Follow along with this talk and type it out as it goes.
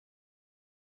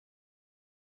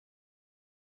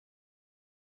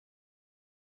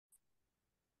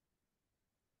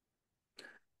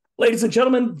Ladies and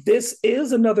gentlemen, this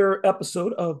is another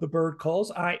episode of The Bird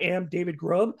Calls. I am David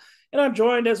Grubb, and I'm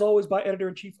joined, as always, by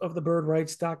editor-in-chief of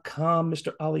thebirdwrites.com,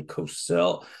 Mr. Oleh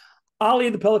Kosel.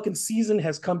 Oleh, the Pelicans season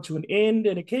has come to an end,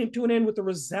 and it came to an end with a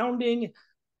resounding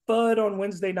thud on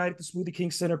Wednesday night at the Smoothie King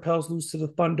Center. Pels lose to the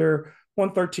Thunder,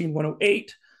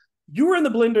 113-108. You were in the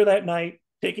blender that night,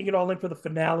 taking it all in for the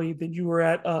finale. Then you were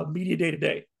at Media Day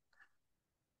today.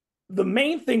 The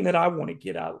main thing that I want to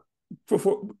get out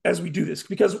as we do this,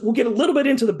 because we'll get a little bit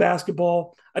into the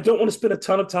basketball. I don't want to spend a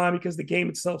ton of time because the game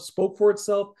itself spoke for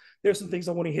itself. There's some things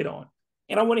I want to hit on,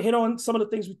 and I want to hit on some of the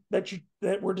things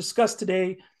that were discussed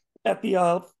today at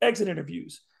the exit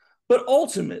interviews. But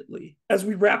ultimately, as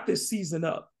we wrap this season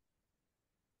up,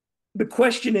 the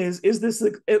question is this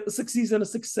a season a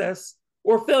success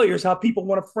or failure is how people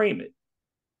want to frame it.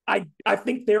 I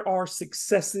think there are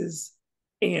successes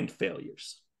and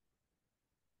failures.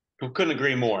 I couldn't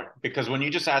agree more, because when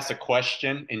you just ask a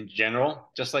question in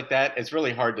general, just like that, it's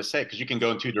really hard to say because you can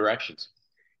go in two directions.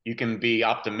 You can be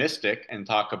optimistic and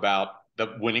talk about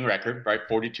the winning record, right?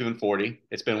 42-40.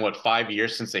 It's been, what, 5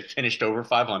 years since they finished over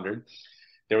 500.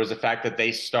 There was the fact that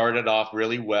they started off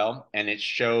really well, and it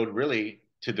showed really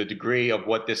to the degree of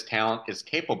what this talent is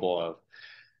capable of.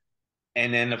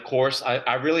 And then, of course,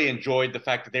 I really enjoyed the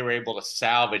fact that they were able to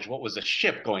salvage what was a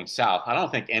ship going south. I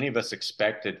don't think any of us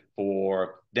expected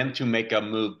for them to make a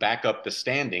move back up the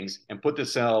standings and put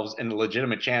themselves in a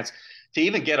legitimate chance to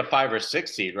even get a 5 or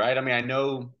 6 seed, right? I mean, I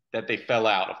know that they fell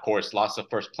out, of course, lost the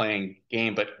first playing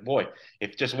game. But, boy,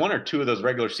 if just one or two of those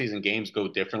regular season games go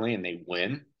differently and they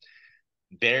win,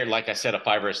 they're, like I said, a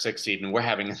 5 or 6 seed, and we're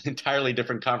having an entirely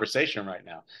different conversation right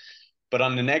now. But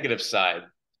on the negative side,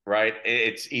 right,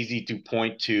 it's easy to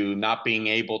point to not being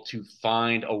able to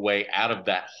find a way out of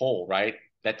that hole, right?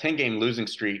 That 10-game losing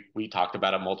streak, we talked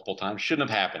about it multiple times, shouldn't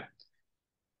have happened.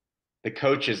 The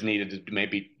coaches needed to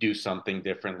maybe do something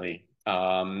differently,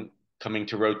 coming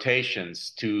to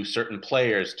rotations, to certain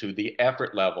players, to the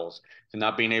effort levels, to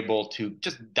not being able to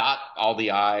just dot all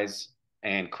the I's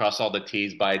and cross all the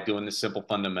T's by doing the simple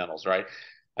fundamentals, right?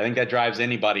 I think that drives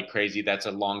anybody crazy that's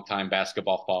a longtime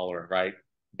basketball follower, right?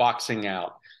 Boxing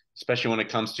out, especially when it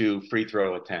comes to free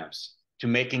throw attempts, to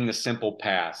making the simple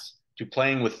pass, to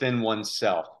playing within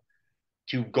oneself,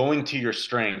 to going to your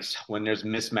strengths when there's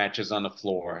mismatches on the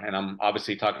floor. And I'm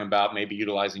obviously talking about maybe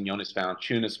utilizing Jonas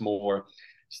Valanciunas more,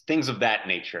 things of that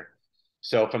nature.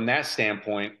 So from that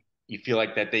standpoint, you feel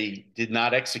like that they did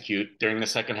not execute during the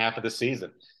second half of the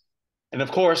season. And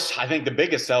of course, I think the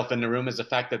biggest self in the room is the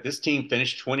fact that this team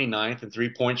finished 29th in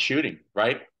three-point shooting,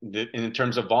 right? In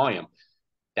terms of volume.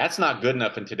 That's not good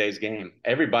enough in today's game.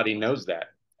 Everybody knows that.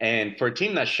 And for a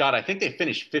team that shot, I think they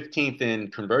finished 15th in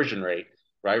conversion rate,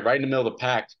 right? Right in the middle of the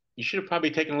pack. You should have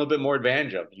probably taken a little bit more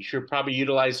advantage of it. You should have probably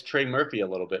utilized Trey Murphy a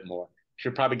little bit more. You should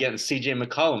have probably gotten CJ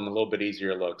McCollum a little bit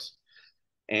easier looks.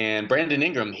 And Brandon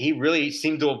Ingram, he really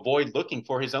seemed to avoid looking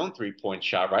for his own three-point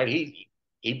shot, right?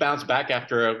 He bounced back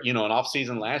after an off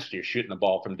season last year shooting the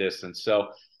ball from distance. So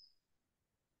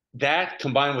that,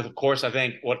 combined with, of course, I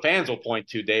think what fans will point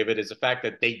to, David, is the fact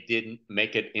that they didn't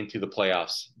make it into the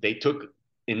playoffs. They took,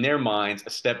 in their minds, a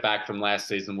step back from last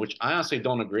season, which I honestly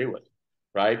don't agree with,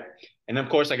 right? And of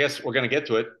course, I guess we're going to get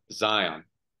to it, Zion.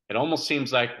 It almost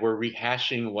seems like we're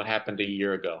rehashing what happened a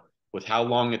year ago with how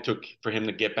long it took for him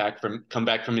to come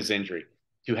back from his injury,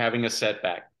 to having a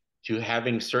setback, to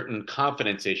having certain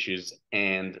confidence issues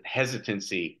and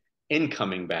hesitancy in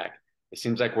coming back. It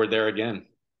seems like we're there again.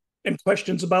 And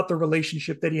questions about the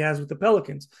relationship that he has with the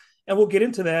Pelicans. And we'll get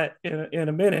into that in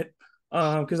a minute,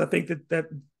 because I think that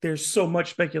there's so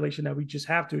much speculation that we just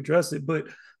have to address it. But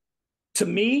to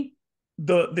me,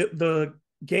 the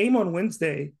game on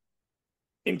Wednesday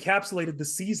encapsulated the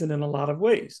season in a lot of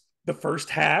ways. The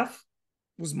first half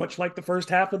was much like the first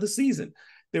half of the season.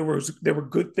 There were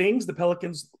good things. The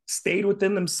Pelicans stayed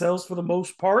within themselves for the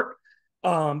most part.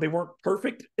 They weren't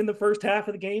perfect in the first half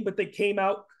of the game, but they came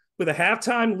out with a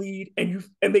halftime lead,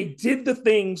 and they did the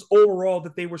things overall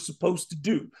that they were supposed to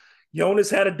do.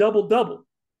 Jonas had a double-double.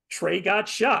 Trey got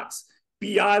shots.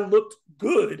 BI looked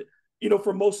good,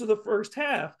 for most of the first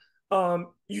half.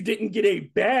 You weren't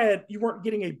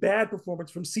getting a bad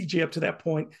performance from CJ up to that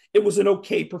point. It was an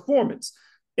okay performance.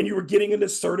 And you were getting an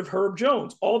assertive Herb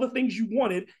Jones, all the things you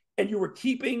wanted, and you were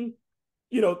keeping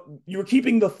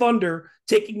the Thunder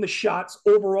taking the shots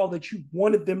overall that you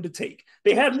wanted them to take.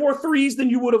 They had more threes than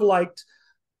you would have liked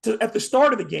at the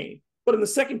start of the game. But in the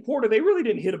second quarter, they really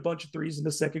didn't hit a bunch of threes in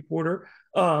the second quarter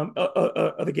of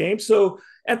the game. So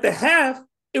at the half,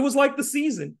 it was like the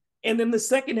season. And then the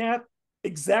second half,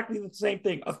 exactly the same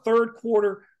thing. A third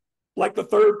quarter, like the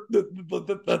third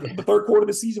quarter of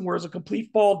the season, where it's a complete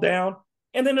fall down.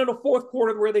 And then in the fourth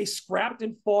quarter where they scrapped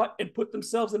and fought and put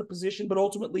themselves in a position, but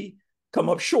ultimately come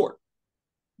up short.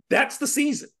 That's the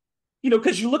season.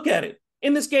 Because you look at it.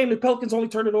 In this game, the Pelicans only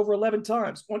turned it over 11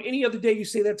 times. On any other day, you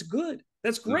say that's good.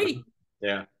 That's great. Mm-hmm.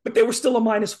 Yeah. But they were still a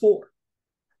 -4.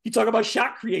 You talk about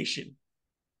shot creation.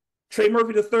 Trey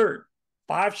Murphy III,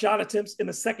 5 shot attempts in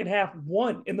the second half,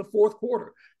 1 in the fourth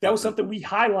quarter. That was something we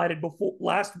highlighted before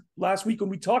last week when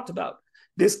we talked about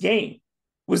this game,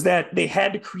 was that they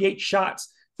had to create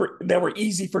shots that were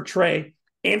easy for Trey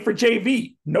and for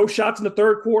JV. No shots in the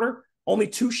third quarter, only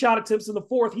 2 shot attempts in the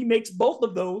fourth. He makes both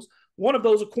of those. One of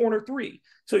those a corner 3.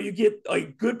 So you get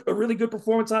a really good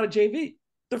performance out of JV.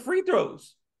 The free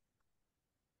throws.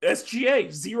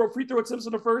 SGA, 0 free throw attempts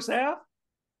in the first half.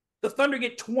 The Thunder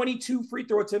get 22 free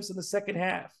throw attempts in the second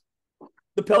half.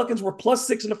 The Pelicans were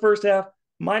 +6 in the first half,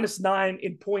 -9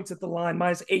 in points at the line,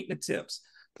 -8 in attempts.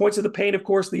 Points in the paint, of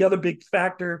course, the other big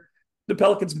factor. The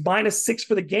Pelicans -6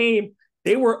 for the game.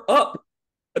 They were up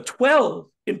a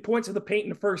 12 in points in the paint in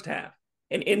the first half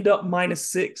and end up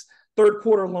 -6. Third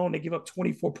quarter alone, they give up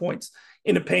 24 points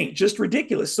in the paint. Just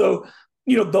ridiculous. So,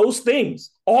 those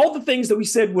things, all the things that we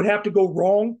said would have to go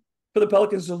wrong for the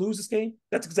Pelicans to lose this game,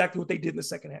 that's exactly what they did in the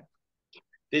second half.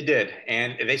 They did,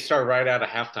 and they started right out of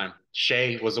halftime.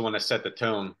 Shea was the one that set the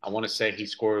tone. I want to say he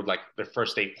scored like their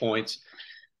first 8 points,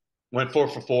 went 4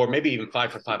 for 4, maybe even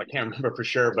 5 for 5. I can't remember for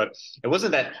sure, but it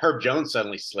wasn't that Herb Jones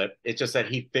suddenly slipped. It's just that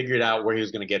he figured out where he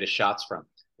was going to get his shots from,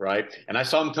 right? And I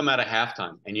saw him come out of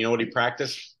halftime, and you know what he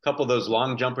practiced? A couple of those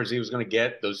long jumpers he was going to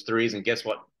get, those threes, and guess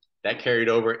what? That carried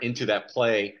over into that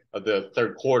play of the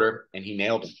third quarter, and he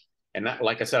nailed them. And that,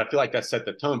 like I said, I feel like that set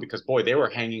the tone because, boy, they were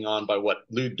hanging on by what?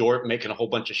 Lou Dort making a whole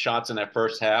bunch of shots in that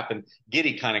first half and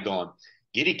Giddey kind of going.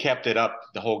 Giddey kept it up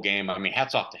the whole game. I mean,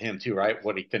 hats off to him too, right?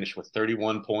 What, he finished with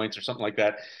 31 points or something like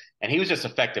that. And he was just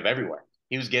effective everywhere.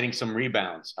 He was getting some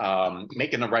rebounds,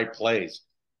 making the right plays.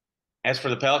 As for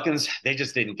the Pelicans, they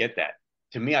just didn't get that.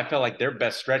 To me, I felt like their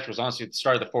best stretch was honestly at the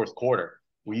start of the fourth quarter,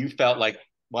 where you felt like,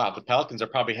 wow, the Pelicans are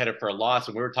probably headed for a loss.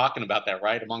 And we were talking about that,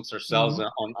 right, amongst ourselves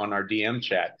on our DM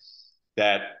chat,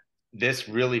 that this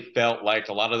really felt like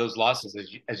a lot of those losses,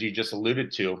 as you just alluded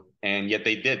to, and yet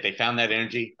they did. They found that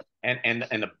energy and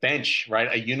a bench, right,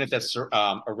 a unit that's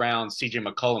around CJ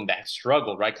McCollum that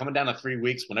struggled, right, coming down to 3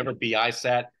 weeks. Whenever BI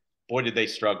sat, boy, did they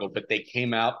struggle. But they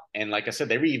came out, and like I said,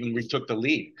 they even retook the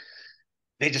lead.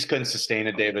 They just couldn't sustain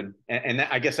it, David. And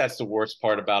I guess that's the worst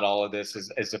part about all of this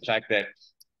is the fact that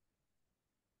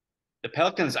the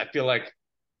Pelicans, I feel like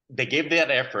they gave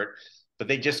that effort, but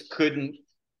they just couldn't.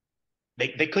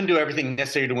 They couldn't do everything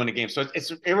necessary to win a game. So it's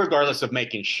irregardless of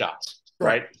making shots,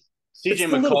 right? CJ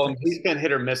McCollum, he's been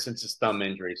hit or miss since his thumb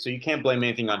injury, so you can't blame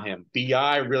anything on him.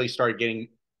 BI really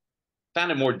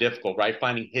found it more difficult, right?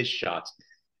 Finding his shots.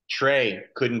 Trey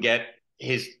couldn't get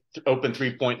his open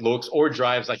 3-point looks or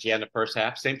drives like he had in the first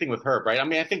half. Same thing with Herb, right? I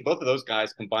mean, I think both of those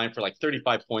guys combined for like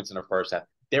 35 points in the first half.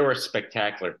 They were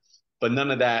spectacular, but none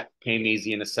of that came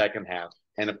easy in the second half.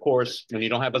 And of course, when you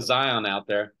don't have a Zion out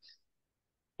there,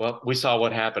 well, we saw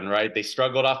what happened, right? They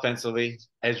struggled offensively,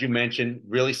 as you mentioned,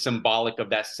 really symbolic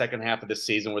of that second half of the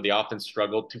season where the offense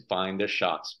struggled to find their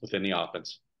shots within the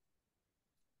offense.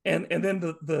 And then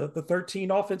the 13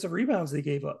 offensive rebounds they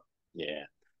gave up. Yeah.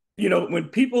 When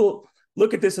people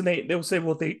look at this and they'll say,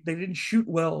 well, they didn't shoot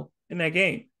well in that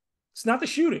game. It's not the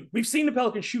shooting. We've seen the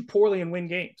Pelicans shoot poorly and win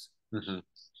games. Mm-hmm.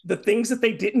 The things that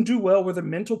they didn't do well were the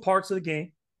mental parts of the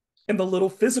game and the little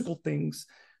physical things,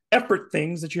 effort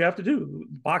things that you have to do.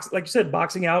 Like you said,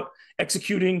 boxing out,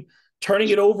 executing, turning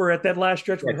it over at that last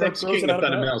stretch. Yeah, executing the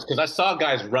fundamentals, because I saw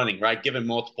guys running, right, giving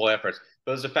multiple efforts.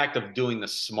 But it was the fact of doing the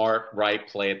smart, right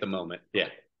play at the moment. Yeah.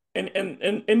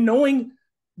 And knowing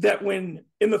that when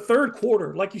in the third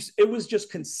quarter, like it was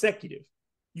just consecutive.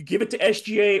 You give it to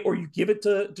SGA or you give it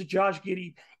to Josh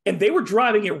Giddey, and they were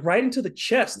driving it right into the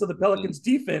chest of the Pelicans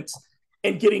defense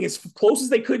and getting as close as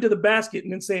they could to the basket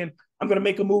and then saying, I'm going to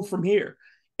make a move from here.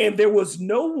 And there was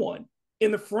no one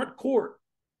in the front court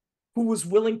who was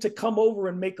willing to come over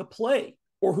and make a play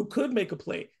or who could make a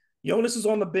play. Jonas is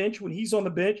on the bench. When he's on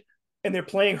the bench and they're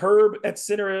playing Herb at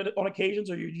center on occasions,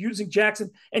 or you're using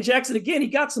Jackson. And Jackson, again, he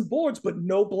got some boards, but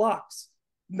no blocks.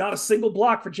 Not a single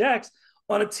block for Jackson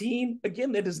on a team,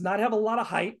 again, that does not have a lot of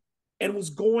height and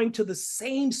was going to the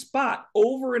same spot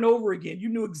over and over again. You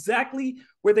knew exactly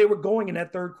where they were going in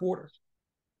that third quarter.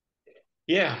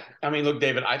 Yeah. I mean, look,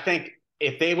 David, I think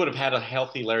if they would have had a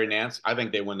healthy Larry Nance, I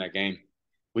think they win that game.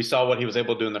 We saw what he was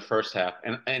able to do in the first half.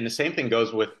 And the same thing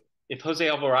goes with if Jose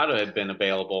Alvarado had been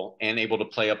available and able to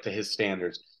play up to his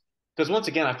standards. Because once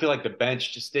again, I feel like the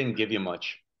bench just didn't give you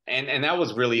much. And that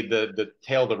was really the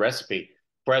tail of the recipe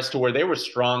for as to where they were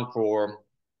strong for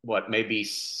what, maybe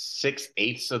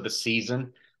 6/8 of the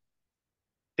season,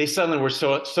 they suddenly were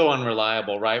so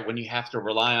unreliable, right? When you have to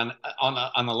rely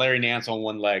on the Larry Nance on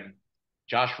one leg,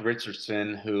 Josh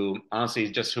Richardson, who honestly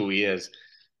is just who he is,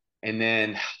 and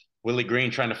then Willie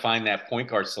Green trying to find that point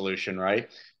guard solution, right?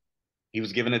 He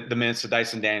was given the minutes to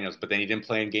Dyson Daniels, but then he didn't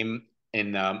play in game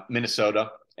in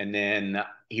Minnesota, and then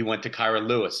he went to Kyra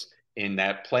Lewis in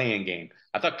that play-in game.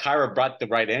 I thought Kyra brought the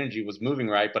right energy, was moving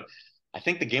right, but I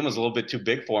think the game was a little bit too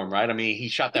big for him, right? I mean, he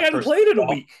shot He that hadn't first played in a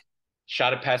ball, week.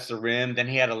 shot it past the rim, then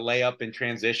he had a layup in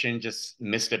transition, just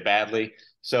missed it badly.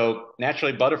 So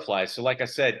naturally butterflies. So like I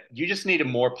said, you just needed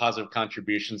more positive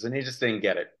contributions, and he just didn't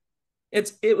get it.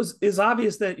 It's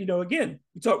obvious that, again,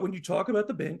 when you talk about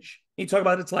the bench, you talk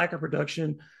about its lack of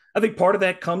production. I think part of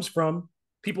that comes from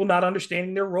people not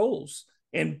understanding their roles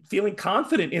and feeling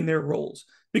confident in their roles.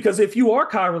 Because if you are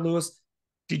Kyra Lewis,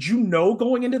 did you know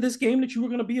going into this game that you were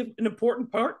going to be an important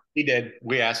part? He did.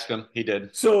 We asked him. He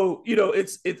did. So,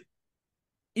 it's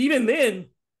even then,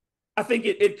 I think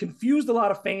it confused a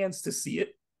lot of fans to see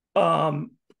it.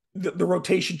 The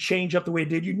rotation change up the way it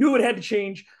did. You knew it had to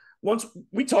change. Once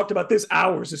we talked about this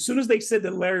hours, as soon as they said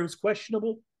that Larry was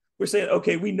questionable, we're saying,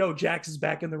 okay, we know Jax is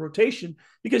back in the rotation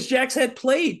because Jax had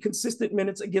played consistent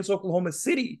minutes against Oklahoma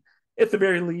City at the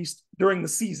very least during the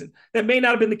season. That may not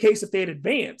have been the case if they had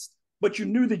advanced, but you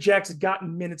knew that Jax had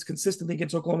gotten minutes consistently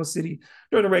against Oklahoma City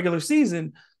during the regular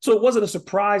season. So it wasn't a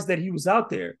surprise that he was out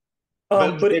there.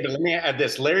 But David, let me add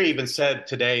this. Larry even said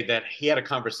today that he had a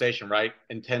conversation, right?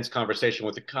 Intense conversation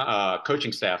with the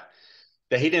coaching staff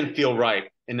that he didn't feel right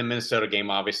in the Minnesota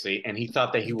game, obviously, and he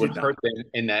thought that he would hurt them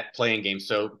in that playing game.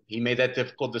 So he made that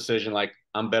difficult decision, like,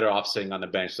 I'm better off sitting on the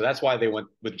bench. So that's why they went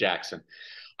with Jackson.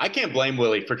 I can't blame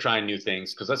Willie for trying new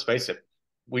things because let's face it,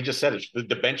 we just said it.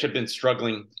 The bench had been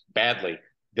struggling badly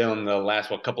during the last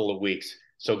couple of weeks.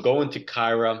 So going to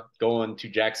Kyra, going to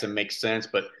Jackson makes sense,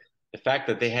 but the fact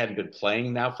that they hadn't been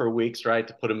playing now for weeks, right,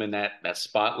 to put them in that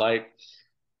spotlight,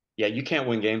 yeah, you can't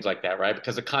win games like that, right?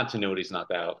 Because the continuity is not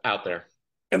out there.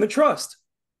 And the trust,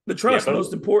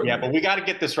 most important. Yeah, but we got to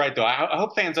get this right, though. I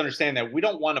hope fans understand that we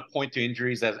don't want to point to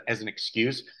injuries as an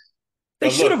excuse. They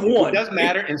should have won. It does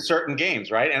matter in certain games,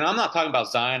 right? And I'm not talking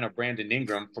about Zion or Brandon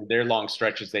Ingram for their long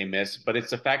stretches they miss, but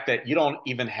it's the fact that you don't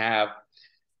even have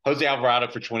Jose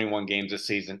Alvarado for 21 games this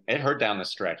season. It hurt down the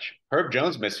stretch. Herb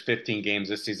Jones missed 15 games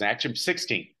this season, actually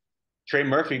 16. Trey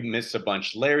Murphy missed a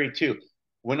bunch. Larry, too.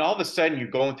 When all of a sudden you're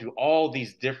going through all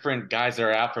these different guys that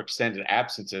are out for extended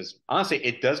absences, honestly,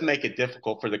 it does make it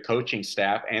difficult for the coaching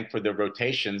staff and for the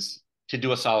rotations to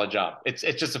do a solid job. It's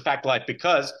just a fact of life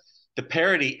because the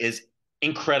parity is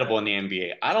incredible in the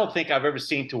NBA. I don't think I've ever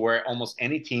seen to where almost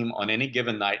any team on any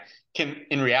given night can,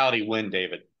 in reality, win,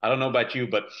 David. I don't know about you,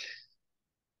 but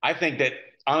I think that,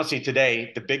 honestly,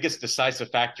 today, the biggest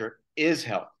decisive factor is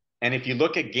health. And if you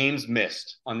look at games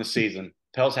missed on the season,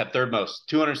 Pels had third most,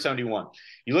 271.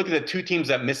 You look at the two teams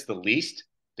that missed the least,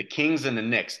 the Kings and the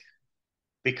Knicks.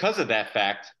 Because of that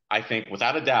fact, I think,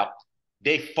 without a doubt,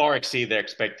 they far exceed their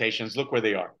expectations. Look where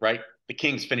they are, right? The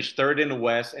Kings finished third in the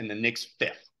West and the Knicks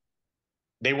fifth.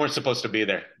 They weren't supposed to be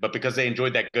there, but because they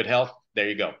enjoyed that good health, there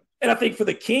you go. And I think for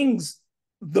the Kings,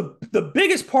 the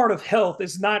biggest part of health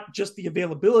is not just the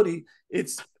availability,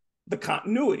 it's the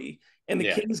continuity. And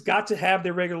the Kings got to have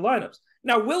their regular lineups.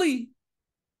 Now, Willie,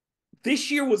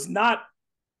 this year was not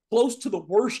close to the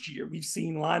worst year we've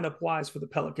seen lineup-wise for the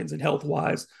Pelicans and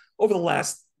health-wise over the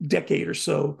last decade or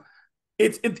so.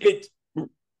 It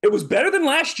was better than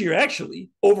last year, actually,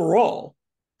 overall.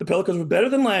 The Pelicans were better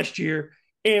than last year.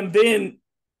 And then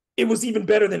it was even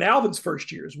better than Alvin's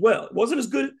first year as well. It wasn't as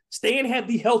good. Stan had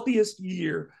the healthiest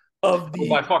year of the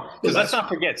by far. Because let's not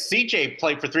forget, CJ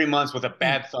played for 3 months with a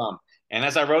bad thumb. And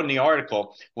as I wrote in the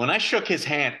article, when I shook his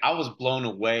hand, I was blown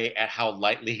away at how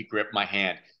lightly he gripped my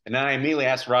hand. And then I immediately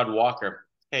asked Rod Walker,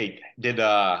 hey, did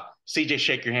CJ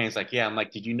shake your hand? He's like, yeah. I'm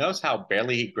like, did you notice how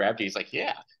barely he grabbed you? He's like,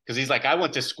 yeah. Because he's like, I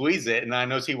went to squeeze it, and I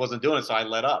noticed he wasn't doing it, so I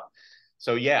let up.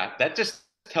 So, yeah, that just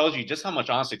tells you just how much,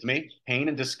 honestly, to me, pain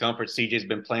and discomfort CJ's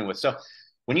been playing with. So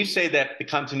when you say that the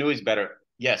continuity is better,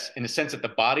 yes, in the sense that the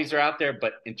bodies are out there,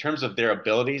 but in terms of their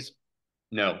abilities,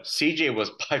 no. CJ was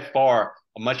by far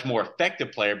a much more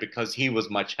effective player because he was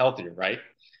much healthier, right?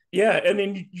 Yeah, and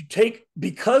then you take,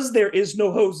 because there is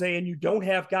no Jose and you don't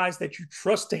have guys that you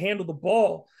trust to handle the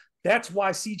ball, that's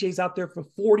why CJ's out there for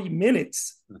 40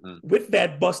 minutes with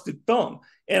that busted thumb.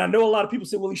 And I know a lot of people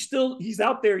say, well, he's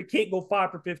out there, he can't go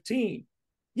 5 for 15.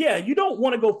 Yeah, you don't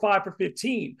want to go 5 for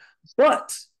 15.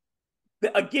 But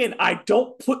again, I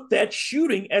don't put that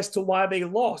shooting as to why they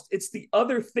lost. It's the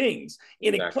other things.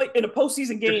 In a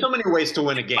postseason game, there's so many ways to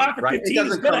win a game, 5 for right? 15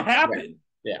 is going to happen.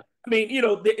 Yeah. I mean,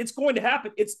 it's going to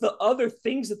happen. It's the other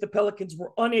things that the Pelicans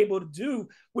were unable to do,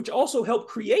 which also helped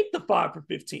create the 5 for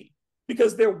 15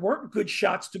 because there weren't good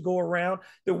shots to go around.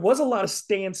 There was a lot of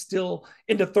standstill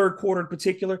in the third quarter in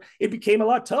particular. It became a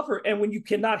lot tougher. And when you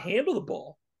cannot handle the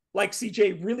ball, like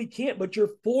CJ really can't, but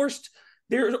you're forced,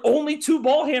 there's only two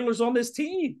ball handlers on this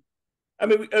team. I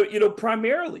mean,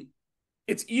 primarily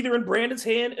it's either in Brandon's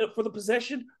hand for the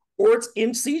possession or it's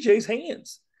in CJ's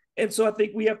hands. And so I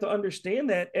think we have to understand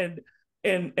that. And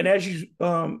as you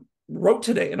wrote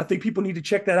today, and I think people need to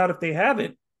check that out if they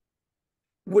haven't,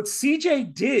 what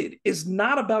CJ did is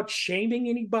not about shaming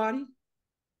anybody.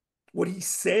 What he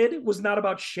said was not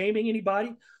about shaming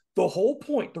anybody. The whole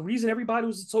point, the reason everybody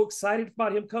was so excited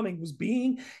about him coming was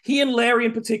he and Larry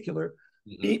in particular,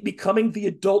 becoming the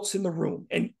adults in the room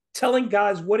and telling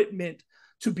guys what it meant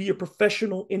to be a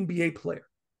professional NBA player.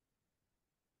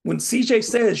 When CJ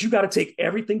says you got to take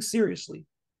everything seriously,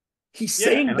 he's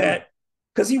saying that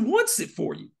because he wants it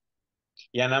for you.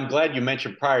 Yeah, and I'm glad you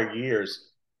mentioned prior years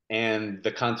and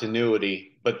the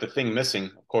continuity. But the thing missing,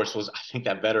 of course, was I think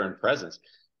that veteran presence.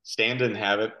 Stan didn't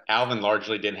have it. Alvin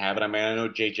largely didn't have it. I mean, I know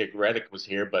JJ Redick was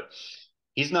here, but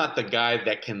he's not the guy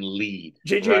that can lead.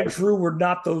 JJ and Drew were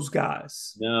not those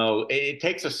guys. No, it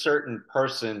takes a certain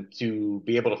person to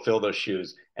be able to fill those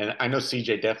shoes. And I know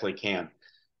CJ definitely can.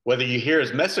 Whether you hear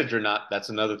his message or not, that's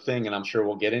another thing, and I'm sure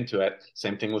we'll get into it.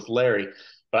 Same thing with Larry.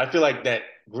 But I feel like that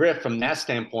Griff, from that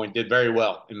standpoint, did very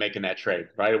well in making that trade,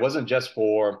 right? It wasn't just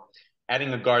for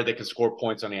adding a guard that could score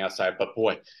points on the outside, but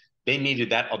boy, they needed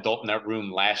that adult in that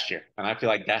room last year. And I feel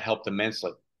like that helped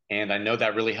immensely. And I know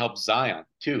that really helped Zion,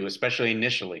 too, especially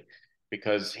initially,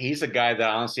 because he's a guy that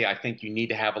honestly I think you need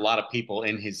to have a lot of people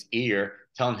in his ear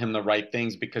telling him the right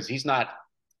things because he's not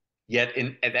yet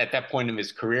at that point in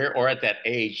his career or at that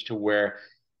age to where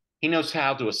he knows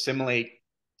how to assimilate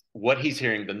what he's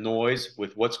hearing, the noise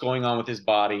with what's going on with his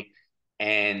body,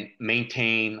 and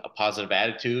maintain a positive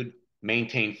attitude,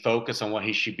 maintain focus on what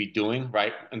he should be doing,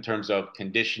 right, in terms of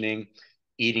conditioning,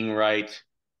 eating right,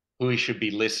 who he should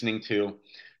be listening to.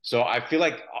 So I feel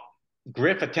like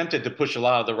Griff attempted to push a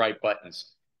lot of the right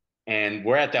buttons. And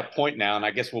we're at that point now, and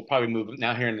I guess we'll probably move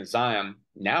now here into Zion.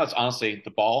 Now it's honestly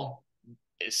the ball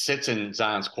sits in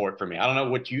Zion's court for me. I don't know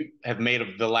what you have made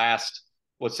of the last,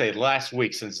 let's say, last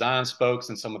week since Zion spoke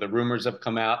and some of the rumors have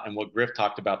come out and what Griff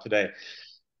talked about today.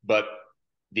 But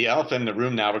the elephant in the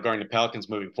room now regarding the Pelicans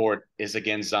moving forward is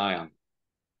again Zion.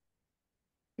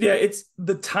 Yeah, it's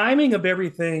the timing of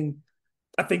everything,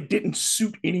 I think, didn't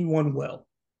suit anyone well.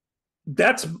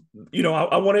 That's,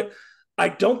 I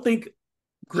don't think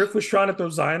Griff was trying to throw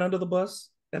Zion under the bus.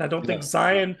 And I don't think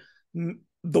Zion,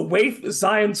 the way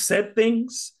Zion said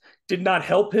things did not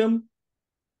help him.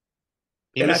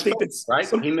 He misspoke, I think that's right.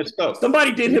 He misspoke.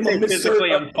 Somebody did him a misservice.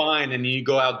 Physically, I'm fine, and you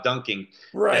go out dunking.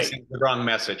 Right, that's the wrong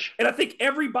message. And I think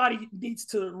everybody needs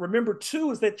to remember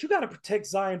too is that you got to protect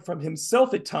Zion from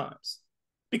himself at times,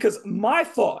 because my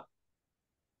thought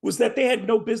was that they had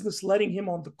no business letting him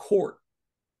on the court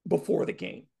before the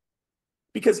game,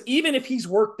 because even if he's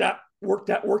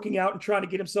working out and trying to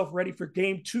get himself ready for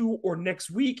game 2 or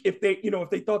next week, if they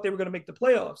thought they were going to make the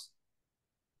playoffs,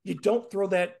 you don't throw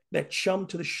that chum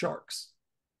to the sharks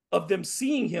of them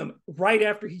seeing him right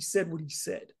after he said what he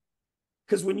said.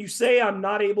 Because when you say I'm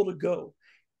not able to go,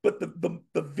 but the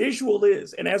visual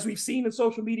is, and as we've seen in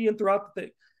social media and throughout the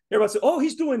thing, everybody said, oh,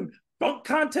 he's doing dunk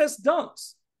contest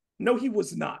dunks. No, he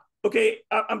was not. Okay,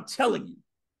 I'm telling you,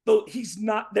 though he's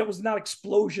not. That was not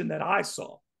explosion that I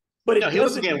saw. But he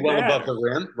wasn't getting well above the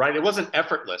rim, right? It wasn't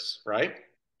effortless, right?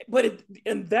 But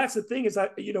and that's the thing is,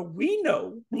 we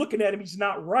know looking at him, he's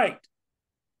not right.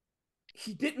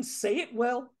 He didn't say it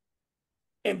well.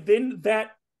 And then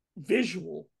that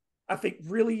visual, I think,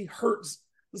 really hurts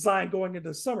Zion going into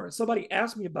the summer. Somebody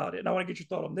asked me about it, and I want to get your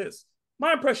thought on this.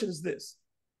 My impression is this,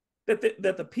 that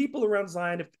the people around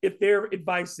Zion, if their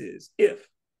advice is, if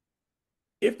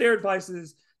their advice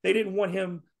is they didn't want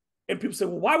him, and people say,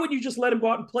 well, why wouldn't you just let him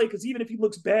go out and play? Because even if he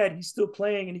looks bad, he's still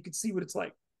playing and he can see what it's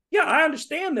like. Yeah, I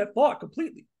understand that thought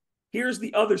completely. Here's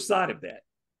the other side of that.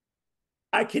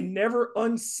 I can never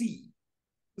unsee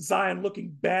Zion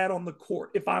looking bad on the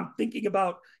court if I'm thinking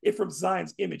about it from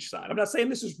Zion's image side. I'm not saying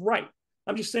this is right.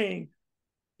 I'm just saying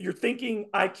you're thinking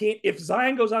I can't. If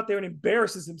Zion goes out there and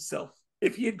embarrasses himself,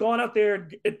 if he had gone out there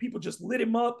and people just lit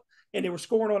him up and they were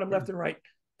scoring on him left and right,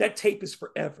 that tape is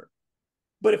forever.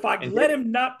 But if I let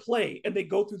him not play and they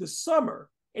go through the summer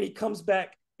and he comes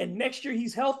back and next year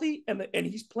he's healthy and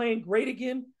he's playing great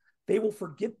again, they will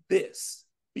forget this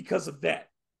because of that.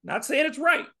 Not saying it's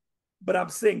right, but I'm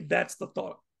saying that's the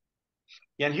thought.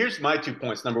 Yeah, and here's my 2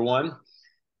 points. Number one,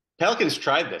 Pelicans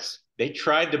tried this. They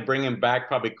tried to bring him back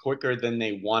probably quicker than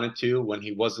they wanted to when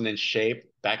he wasn't in shape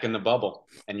back in the bubble.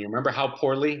 And you remember how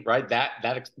poorly, right?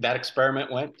 That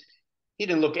experiment went. He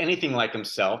didn't look anything like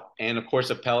himself. And of course,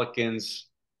 the Pelicans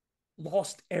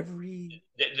lost every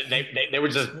they were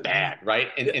just bad,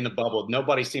 right? In the bubble.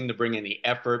 Nobody seemed to bring any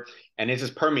effort. And it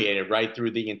just permeated right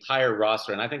through the entire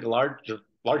roster. And I think a large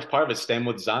part of it stemmed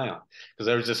with Zion, because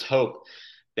there was this hope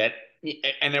that,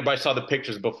 and everybody saw the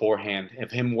pictures beforehand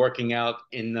of him working out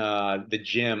in the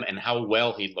gym and how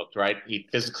well he looked, right? He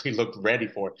physically looked ready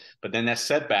for it. But then that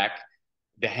setback,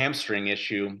 the hamstring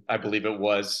issue, I believe it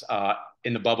was,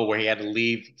 in the bubble, where he had to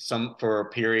leave for a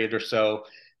period or so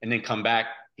and then come back,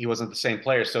 he wasn't the same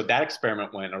player. So that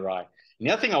experiment went awry. And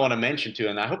the other thing I want to mention too,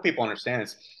 and I hope people understand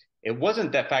this, it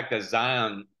wasn't the fact that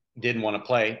Zion didn't want to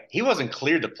play. He wasn't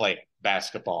cleared to play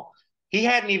basketball. He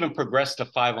hadn't even progressed to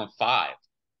 5-on-5.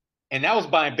 And that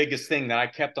was my biggest thing that I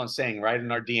kept on saying, right,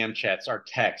 in our DM chats, our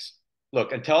texts.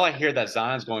 Look, until I hear that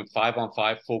Zion's going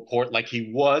 5-on-5 full court like he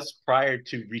was prior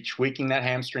to retweaking that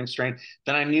hamstring strain,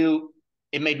 then I knew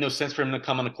it made no sense for him to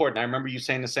come on the court. And I remember you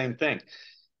saying the same thing.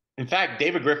 In fact,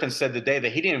 David Griffin said today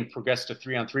that he didn't progress to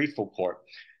 3-on-3 full court.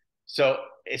 So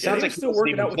it sounds like he's still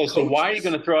working out with coaches. So why are you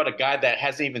going to throw out a guy that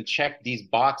hasn't even checked these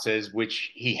boxes,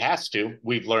 which he has to?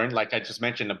 We've learned, like I just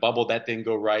mentioned, the bubble, that didn't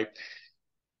go right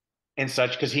and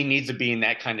such, because he needs to be in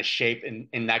that kind of shape and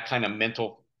in that kind of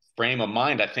mental frame of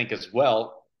mind, I think, as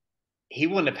well. He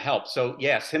wouldn't have helped. So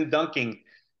yes, him dunking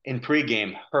in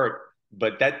pregame hurt,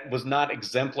 but that was not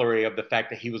exemplary of the fact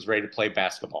that he was ready to play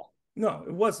basketball. No,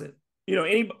 it wasn't.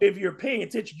 If you're paying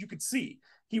attention, you could see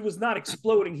he was not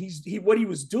exploding. What he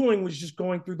was doing was just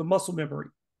going through the muscle memory.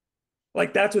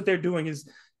 Like, that's what they're doing.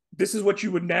 This is what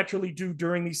you would naturally do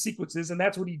during these sequences, and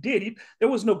that's what he did. There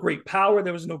was no great power,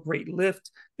 there was no great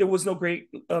lift, there was no great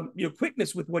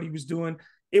quickness with what he was doing.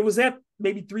 It was at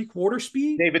maybe 3/4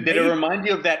 speed. David, did it remind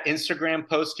you of that Instagram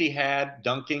post he had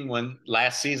dunking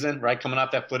last season, right, coming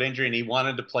off that foot injury, and he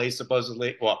wanted to play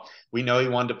supposedly? Well, we know he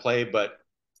wanted to play, but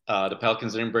the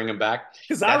Pelicans didn't bring him back.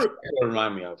 That's what it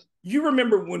reminded me of. You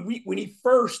remember when he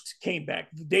first came back,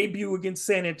 the debut against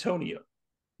San Antonio.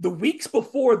 The weeks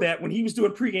before that, when he was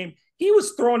doing pregame, he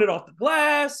was throwing it off the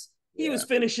glass. He was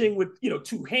finishing with,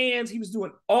 two hands. He was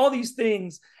doing all these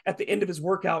things at the end of his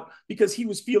workout because he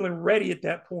was feeling ready at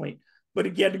that point. But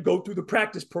he had to go through the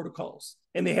practice protocols,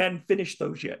 and they hadn't finished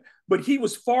those yet. But he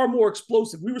was far more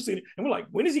explosive. We were seeing it, and we're like,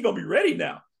 when is he going to be ready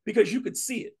now? Because you could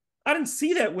see it. I didn't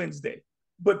see that Wednesday,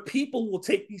 but people will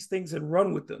take these things and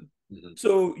run with them. Mm-hmm.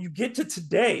 So you get to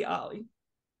today, Ollie,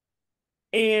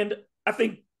 and I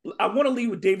think I want to lead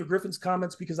with David Griffin's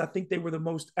comments because I think they were the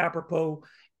most apropos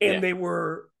and they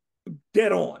were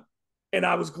dead on. And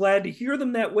I was glad to hear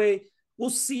them that way.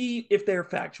 We'll see if they're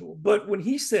factual. But when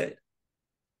he said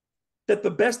that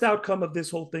the best outcome of this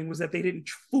whole thing was that they didn't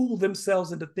fool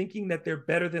themselves into thinking that they're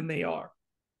better than they are,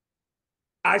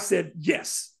 I said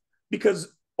yes.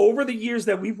 Because over the years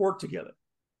that we've worked together,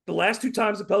 the last 2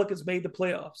 times the Pelicans made the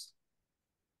playoffs,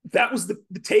 that was the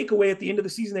takeaway at the end of the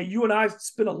season that you and I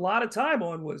spent a lot of time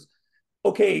on was,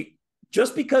 okay,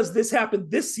 just because this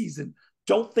happened this season,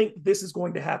 don't think this is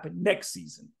going to happen next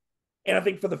season. And I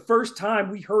think for the first time,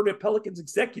 we heard a Pelicans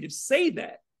executive say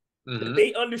that, that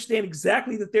they understand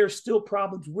exactly that there are still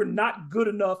problems. We're not good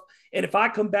enough. And if I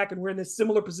come back and we're in this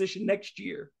similar position next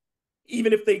year,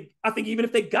 even if they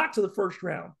got to the first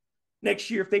round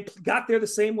next year, if they got there the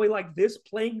same way like this,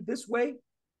 playing this way,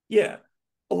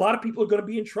 a lot of people are going to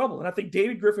be in trouble. And I think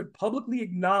David Griffin publicly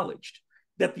acknowledged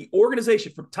that the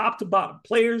organization from top to bottom,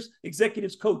 players,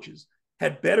 executives, coaches,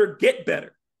 had better get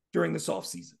better during this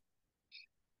offseason.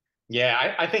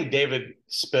 Yeah, I think David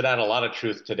spit out a lot of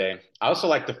truth today. I also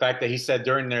like the fact that he said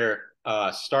during their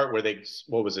start where they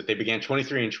began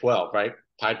 23-12, right?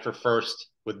 Tied for first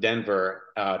with Denver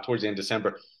towards the end of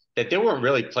December, that they weren't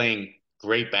really playing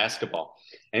great basketball.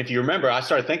 And if you remember, I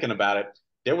started thinking about it.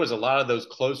 There was a lot of those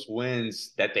close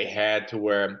wins that they had to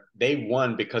where they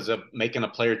won because of making a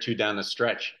play or two down the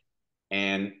stretch.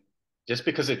 And just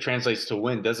because it translates to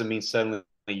win doesn't mean suddenly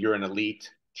you're an elite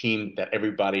team that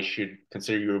everybody should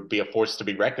consider you to be a force to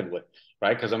be reckoned with,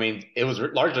 right? Because, I mean, it was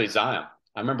largely Zion.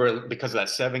 I remember because of that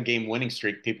 7-game winning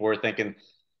streak, people were thinking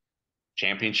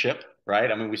championship,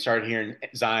 right? I mean, we started hearing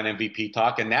Zion MVP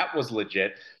talk, and that was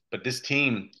legit. But this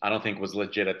team, I don't think was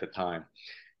legit at the time.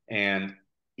 And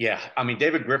yeah, I mean,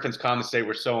 David Griffin's comments today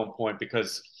were so on point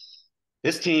because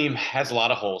this team has a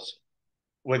lot of holes.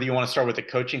 Whether you want to start with the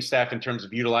coaching staff in terms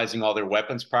of utilizing all their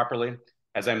weapons properly,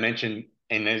 as I mentioned,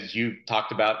 and as you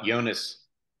talked about, Jonas,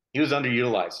 he was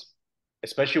underutilized,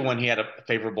 especially when he had a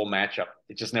favorable matchup.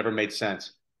 It just never made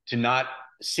sense. To not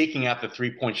seeking out the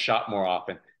 3-point shot more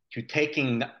often, to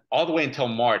taking all the way until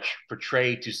March for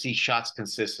Trey to see shots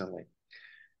consistently.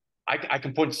 I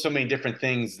can point to so many different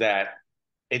things that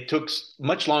it took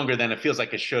much longer than it feels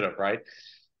like it should have, right?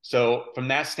 So from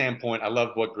that standpoint, I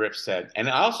love what Griff said. And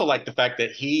I also like the fact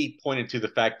that he pointed to the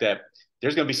fact that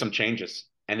there's going to be some changes.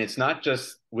 And it's not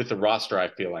just with the roster, I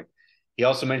feel like. He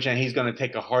also mentioned he's going to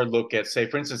take a hard look at, say,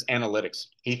 for instance, analytics.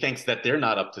 He thinks that they're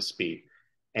not up to speed.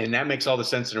 And that makes all the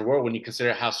sense in the world when you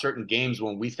consider how certain games,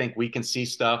 when we think we can see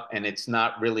stuff and it's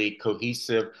not really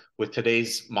cohesive with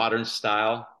today's modern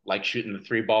style, like shooting the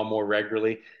three ball more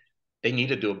regularly, they need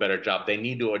to do a better job. They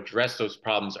need to address those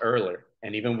problems earlier.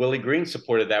 And even Willie Green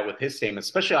supported that with his statement,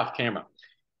 especially off camera.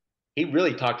 He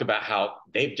really talked about how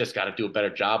they've just got to do a better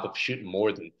job of shooting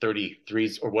more than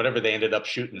 33s or whatever they ended up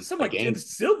shooting Something a like game.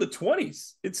 it's still the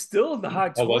 20s. It's still in the high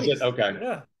 20s. Oh, was it? Okay.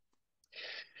 Yeah.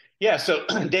 Yeah. So,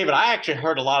 David, I actually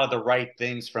heard a lot of the right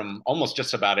things from almost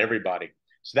just about everybody.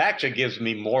 So that actually gives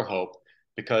me more hope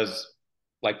because,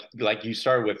 like you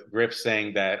started with Griff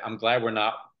saying that I'm glad we're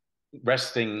not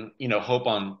resting, hope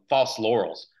on false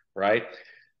laurels, right?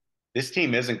 This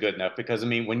team isn't good enough because, I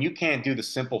mean, when you can't do the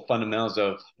simple fundamentals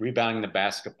of rebounding the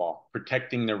basketball,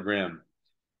 protecting the rim,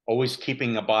 always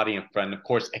keeping a body in front, of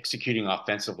course, executing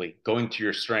offensively, going to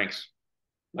your strengths,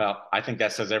 well, I think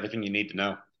that says everything you need to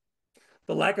know.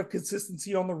 The lack of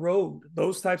consistency on the road,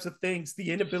 those types of things,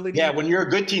 Yeah, when you're a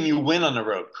good team, you win on the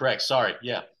road. Correct. Sorry.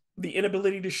 Yeah. the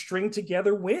inability to string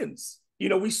together wins.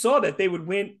 We saw that they would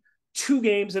win 2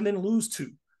 games and then lose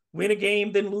 2, win a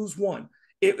game, then lose 1.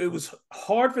 It was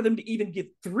hard for them to even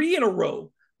get 3 in a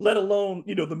row, let alone,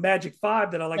 the magic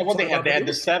 5 that I like Yeah, to well, talk about. they had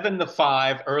the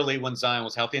 7-5 early when Zion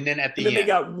was healthy, and then at And the then they end.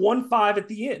 got 1-5 at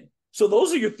the end. So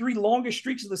those are your 3 longest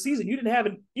streaks of the season. You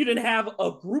didn't have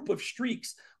a group of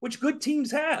streaks, which good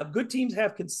teams have. Good teams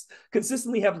have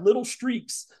consistently have little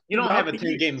streaks You don't have throughout a the 10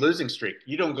 year. game losing streak.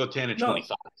 You don't go 10 and No,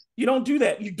 25. you don't do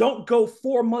that. You don't go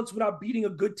 4 months without beating a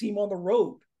good team on the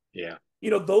road. Yeah.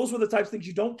 Those were the types of things.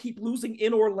 You don't keep losing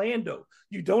in Orlando.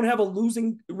 You don't have a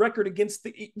losing record against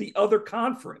the other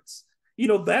conference.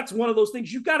 That's one of those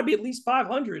things. You've got to be at least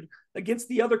 500 against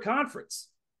the other conference.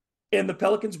 And the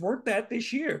Pelicans weren't that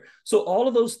this year. So all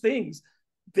of those things,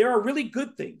 there are really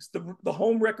good things. The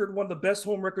home record, one of the best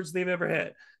home records they've ever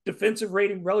had. Defensive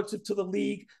rating relative to the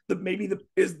league,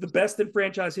 is the best in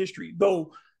franchise history.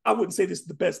 Though I wouldn't say this is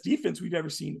the best defense we've ever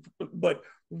seen, but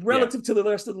relative to the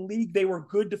rest of the league, they were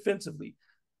good defensively.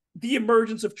 The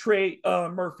emergence of Trey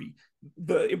Murphy,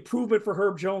 the improvement for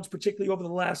Herb Jones, particularly over the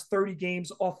last 30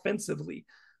 games offensively.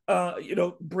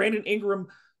 Brandon Ingram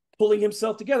pulling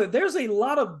himself together. There's a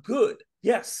lot of good,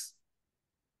 yes.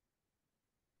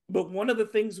 But one of the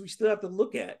things we still have to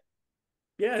look at,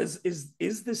 is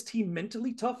this team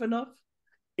mentally tough enough?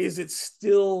 Is it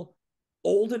still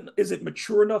old and is it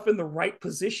mature enough in the right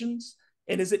positions?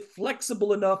 And is it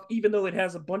flexible enough, even though it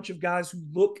has a bunch of guys who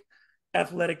look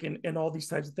athletic and all these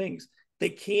types of things? They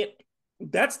can't.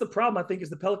 That's the problem, I think,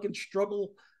 is the Pelicans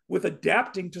struggle with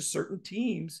adapting to certain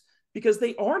teams because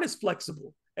they aren't as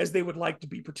flexible as they would like to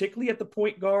be, particularly at the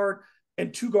point guard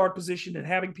and 2 guard position and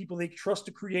having people they trust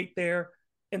to create there,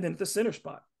 and then at the center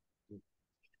spot.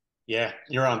 Yeah,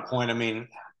 you're on point. I mean,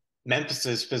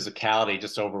 Memphis's physicality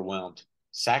just overwhelmed.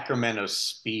 Sacramento's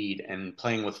speed and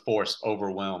playing with force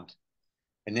overwhelmed.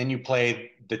 And then you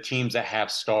play the teams that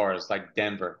have stars like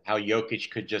Denver, how Jokic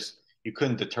you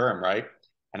couldn't deter him, right?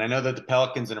 And I know that the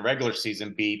Pelicans in the regular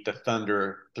season beat the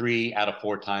Thunder 3 out of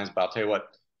 4 times, but I'll tell you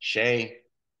what, Shea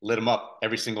lit him up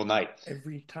every single night.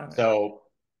 Every time. So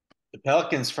the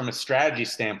Pelicans, from a strategy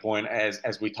standpoint,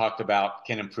 as we talked about,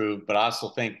 can improve, but I also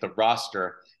think the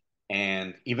roster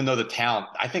and even though the talent,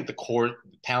 I think the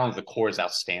talent of the core is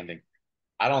outstanding.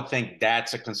 I don't think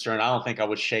that's a concern. I don't think I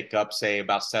would shake up, say,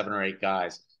 about 7 or 8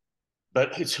 guys,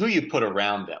 but it's who you put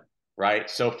around them, right?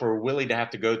 So for Willie to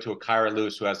have to go to a Kyra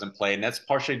Lewis who hasn't played, and that's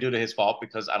partially due to his fault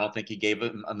because I don't think he gave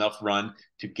him enough run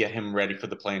to get him ready for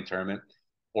the playing tournament,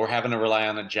 or having to rely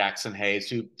on a Jackson Hayes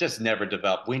who just never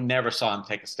developed. We never saw him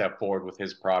take a step forward with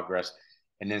his progress.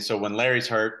 And then so when Larry's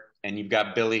hurt and you've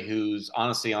got Billy, who's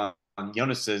honestly on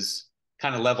Jonas's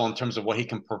kind of level in terms of what he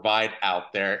can provide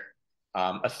out there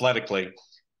athletically,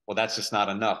 well, that's just not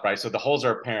enough, right? So the holes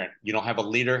are apparent. You don't have a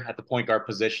leader at the point guard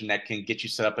position that can get you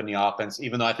set up in the offense,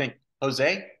 even though I think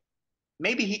Jose,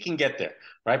 maybe he can get there,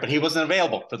 right? But he wasn't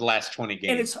available for the last 20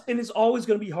 games. And it's always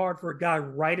going to be hard for a guy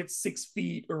right at 6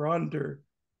 feet or under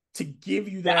to give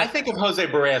you that. Yeah, I think of Jose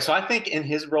Barea. So I think in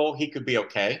his role, he could be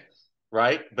okay,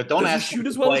 right? But don't Does he ask shoot him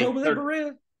as to well as play Jose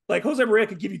Barea? Like Jose Barea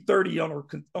could give you 30 on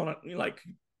a like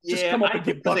just Yeah, come up I and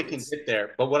think get Jose can buckets. get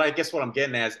there. But what I guess what I'm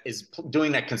getting at is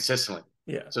doing that consistently.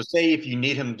 Yeah. So say if you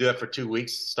need him to do it for 2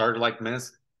 weeks, start like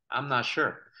minutes, I'm not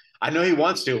sure. I know he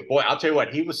wants to. Boy, I'll tell you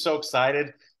what, he was so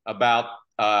excited about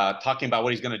talking about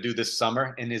what he's going to do this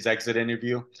summer in his exit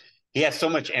interview. He had so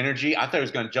much energy. I thought he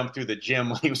was going to jump through the gym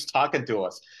when he was talking to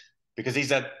us because he's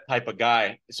that type of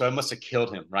guy. So it must have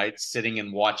killed him, right? Sitting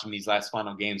and watching these last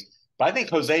final games. But I think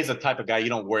Jose is the type of guy you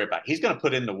don't worry about. He's going to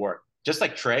put in the work. Just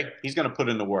like Trey, he's going to put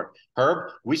in the work.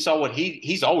 Herb, we saw what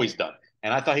he's always done.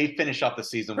 And I thought he'd finish off the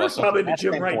season well. Herb's So from probably in the that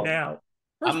gym right standpoint, now.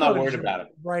 Herb's I'm not probably in worried the gym about it.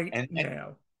 right And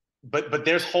now. but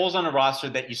there's holes on the roster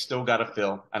that you still got to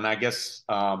fill. And I guess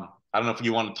I don't know if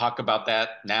you want to talk about that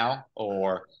now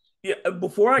or Yeah,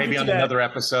 before I maybe get to on that, another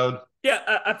epised.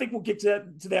 yeah, I think we'll get to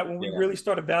that when we Yeah. really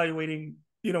start evaluating.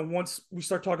 Once we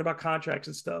start talking about contracts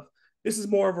and stuff. This is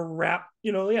more of a wrap.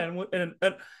 Yeah,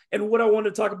 and what I wanted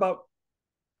to talk about.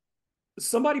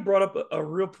 Somebody brought up a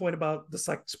real point about the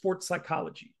sports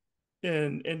psychology,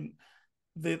 and and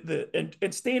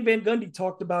Stan Van Gundy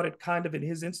talked about it kind of in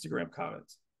his Instagram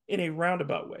comments in a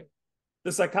roundabout way.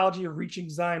 The psychology of reaching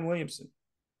Zion Williamson.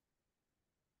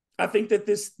 I think that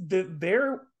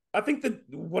I think that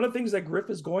one of the things that Griff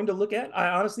is going to look at, I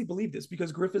honestly believe this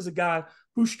because Griff is a guy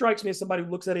who strikes me as somebody who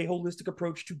looks at a holistic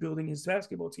approach to building his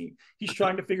basketball team. He's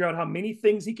trying to figure out how many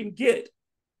things he can get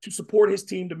to support his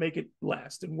team to make it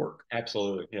last and work.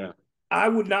 Absolutely. Yeah. I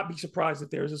would not be surprised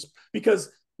if there's this, because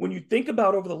when you think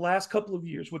about over the last couple of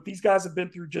years, what these guys have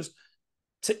been through just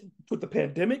with the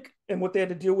pandemic and what they had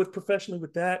to deal with professionally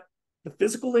with that, the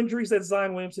physical injuries that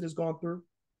Zion Williamson has gone through,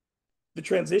 the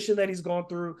transition that he's gone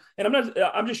through. And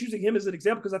I'm just using him as an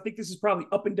example because I think this is probably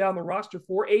up and down the roster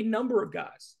for a number of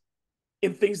guys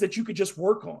in things that you could just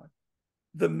work on.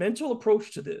 The mental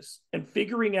approach to this and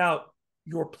figuring out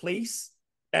your place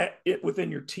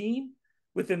within your team,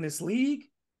 within this league,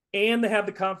 and to have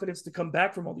the confidence to come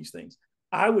back from all these things.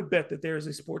 I would bet that there is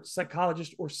a sports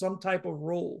psychologist or some type of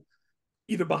role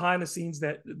either behind the scenes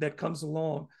that comes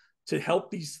along to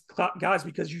help these guys,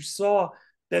 because you saw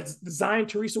that's the Zion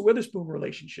Teresa Witherspoon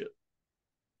relationship.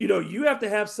 You have to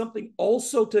have something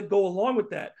also to go along with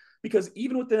that, because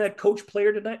even within that coach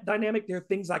player dynamic, there are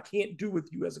things I can't do with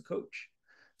you as a coach.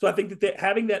 So I think that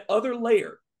having that other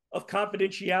layer of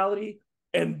confidentiality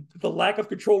and the lack of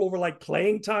control over like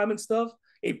playing time and stuff,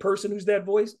 a person who's that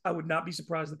voice, I would not be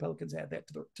surprised the Pelicans had that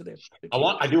to their team.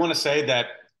 I do want to say that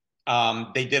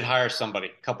they did hire somebody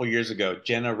a couple years ago,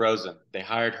 Jenna Rosen. They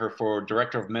hired her for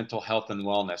director of mental health and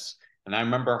wellness. And I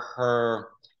remember her,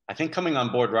 I think, coming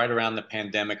on board right around the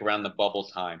pandemic, around the bubble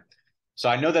time. So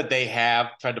I know that they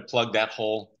have tried to plug that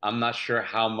hole. I'm not sure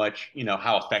how much,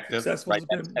 how effective, Successful right,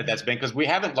 that's been, because we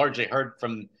haven't largely heard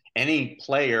from any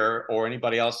player or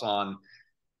anybody else on,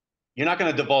 you're not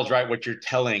going to divulge, right, what you're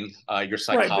telling your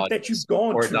right, but that you've psychologist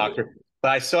gone or a through it. doctor.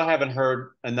 But I still haven't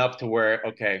heard enough to where,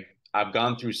 okay, I've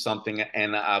gone through something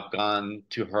and I've gone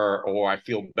to her or I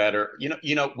feel better.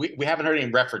 We haven't heard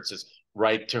any references,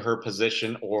 right, to her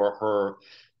position or her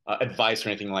advice or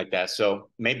anything like that. So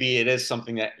maybe it is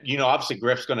something that, obviously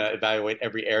Griff's going to evaluate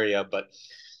every area, but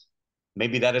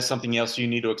maybe that is something else you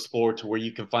need to explore to where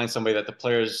you can find somebody that the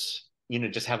players,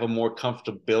 just have a more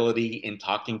comfortability in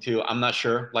talking to. I'm not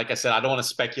sure. Like I said, I don't want to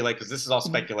speculate because this is all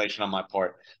speculation on my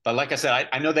part. But like I said,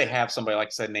 I know they have somebody, like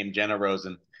I said, named Jenna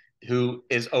Rosen, who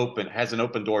is open, has an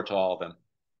open door to all of them.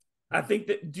 I think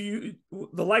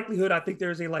that I think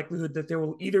there's a likelihood that there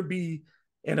will either be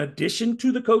an addition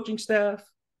to the coaching staff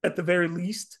at the very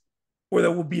least, or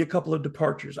there will be a couple of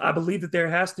departures. I believe that there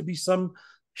has to be some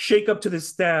shakeup to this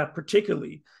staff,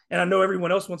 particularly. And I know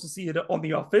everyone else wants to see it on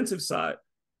the offensive side,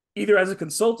 either as a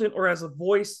consultant or as a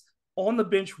voice on the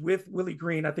bench with Willie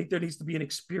Green. I think there needs to be an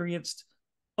experienced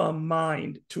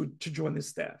mind to join this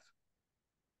staff.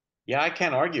 Yeah, I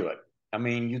can't argue it. I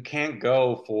mean, you can't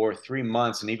go for 3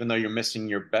 months, and even though you're missing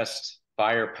your best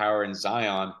firepower in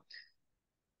Zion,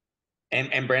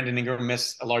 and Brandon Ingram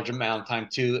missed a large amount of time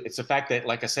too, it's the fact that,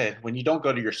 like I said, when you don't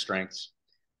go to your strengths,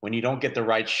 when you don't get the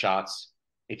right shots,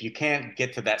 if you can't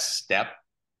get to that step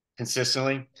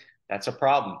consistently, that's a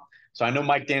problem. So I know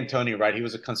Mike D'Antoni, right? He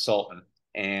was a consultant.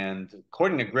 And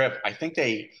according to Griff, I think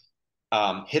they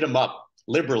hit him up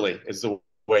liberally, is the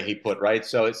way he put, right?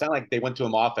 So it's not like they went to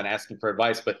him often asking for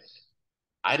advice, but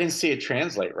I didn't see it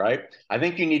translate, right? I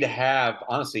think you need to have,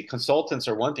 honestly, consultants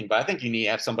are one thing, but I think you need to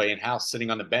have somebody in house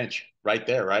sitting on the bench right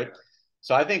there, right?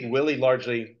 So I think Willie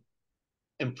largely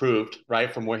improved,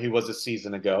 right, from where he was a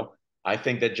season ago. I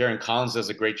think that Jaron Collins does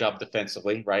a great job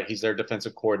defensively, right? He's their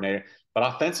defensive coordinator.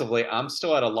 But offensively, I'm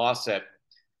still at a loss at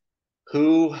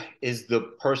who is the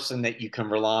person that you can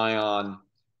rely on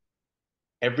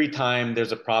every time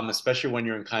there's a problem, especially when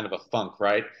you're in kind of a funk,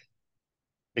 right?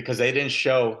 because they didn't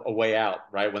show a way out,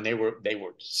 right? When they were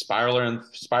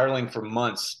spiraling for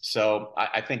months. So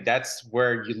I think that's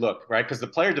where you look, right? Because the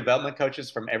player development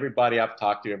coaches, from everybody I've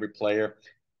talked to, every player,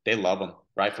 they love them,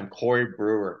 right? From Corey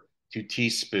Brewer to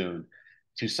Teaspoon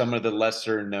to some of the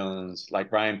lesser knowns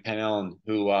like Ryan Pennell,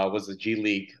 who was the G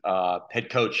League head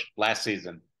coach last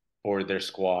season for their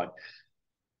squad.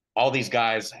 All these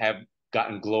guys have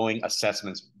gotten glowing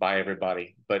assessments by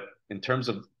everybody. But in terms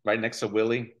of right next to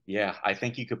Willie, yeah, I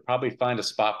think you could probably find a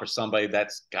spot for somebody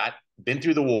that's got been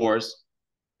through the wars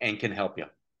and can help you.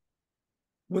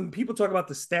 When people talk about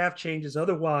the staff changes,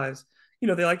 otherwise,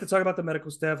 they like to talk about the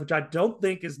medical staff, which I don't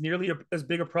think is nearly as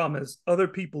big a problem as other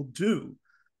people do,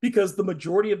 because the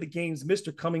majority of the games missed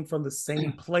are coming from the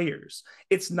same players.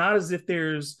 It's not as if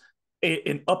there's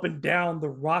an up and down the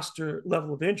roster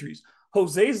level of injuries.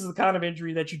 Jose's is the kind of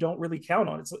injury that you don't really count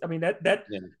on. It's, I mean,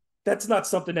 Yeah. that's not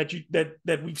something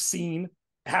that we've seen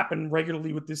happen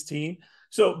regularly with this team.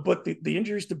 So, but the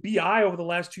injuries to BI over the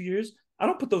last 2 years, I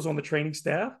don't put those on the training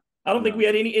staff. I don't think No. we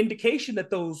had any indication that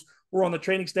those were on the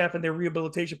training staff and their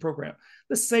rehabilitation program.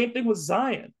 The same thing with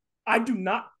Zion. I do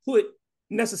not put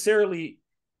necessarily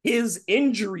his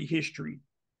injury history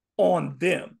on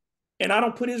them. And I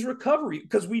don't put his recovery,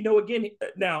 because we know, again,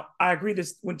 now I agree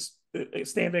this when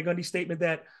Stan Van Gundy's statement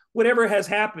that whatever has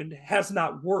happened has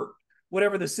not worked.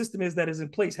 Whatever the system is that is in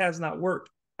place has not worked.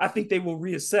 I think they will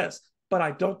reassess, but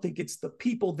I don't think it's the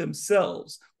people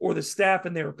themselves or the staff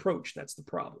and their approach that's the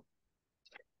problem.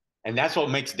 And that's what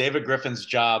makes David Griffin's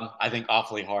job, I think,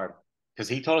 awfully hard, because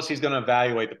he told us he's going to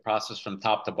evaluate the process from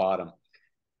top to bottom.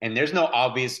 And there's no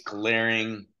obvious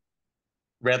glaring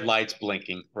red lights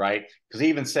blinking, right? Because he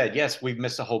even said, yes, we've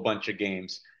missed a whole bunch of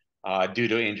games due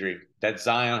to injury, that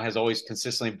Zion has always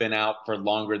consistently been out for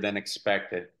longer than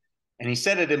expected. And he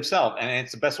said it himself, and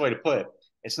it's the best way to put it.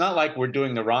 It's not like we're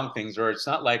doing the wrong things, or it's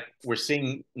not like we're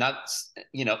seeing, not,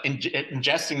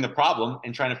 ingesting the problem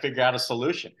and trying to figure out a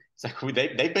solution. It's like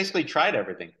they basically tried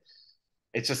everything.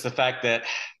 It's just the fact that,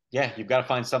 yeah, you've got to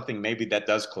find something maybe that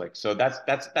does click. So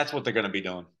that's what they're going to be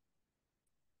doing.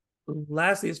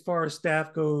 Lastly, as far as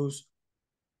staff goes,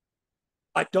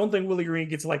 I don't think Willie Green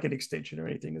gets like an extension or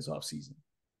anything this offseason.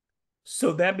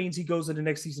 So that means he goes into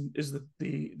next season is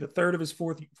the third of his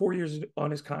 4 years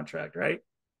on his contract, right?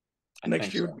 I Next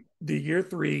think year, so. the year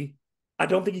three. I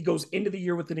don't think he goes into the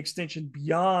year with an extension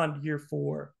beyond year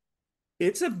four.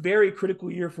 It's a very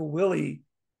critical year for Willie.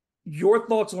 Your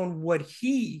thoughts on what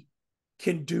he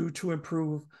can do to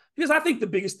improve? Because I think the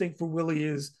biggest thing for Willie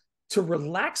is to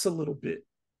relax a little bit.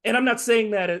 And I'm not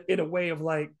saying that in a way of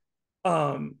like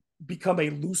become a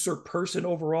looser person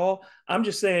overall. I'm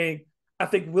just saying I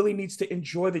think Willie needs to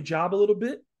enjoy the job a little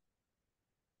bit,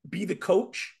 be the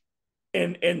coach,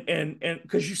 and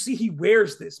because you see he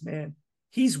wears this, man.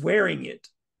 He's wearing it,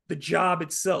 the job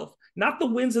itself, not the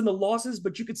wins and the losses,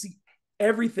 but you can see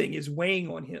everything is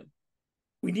weighing on him.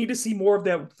 We need to see more of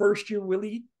that first year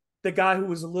Willie, the guy who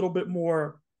was a little bit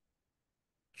more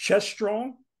chest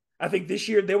strong. I think this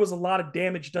year there was a lot of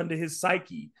damage done to his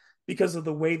psyche because of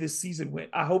the way this season went.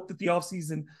 I hope that the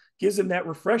offseason gives him that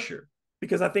refresher,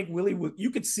 because I think Willie, you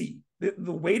could see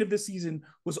the weight of this season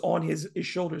was on his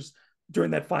shoulders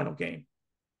during that final game.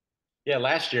 Yeah,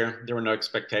 last year there were no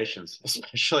expectations,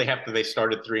 especially after they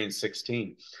started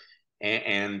 3-16,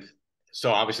 and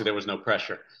so obviously there was no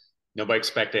pressure. Nobody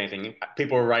expected anything.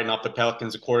 People were writing off the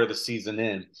Pelicans a quarter of the season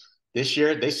in. This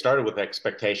year they started with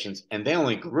expectations, and they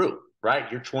only grew.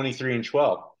 Right, you're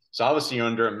 23-12, so obviously you're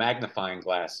under a magnifying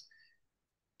glass.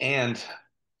 And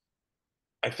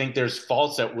I think there's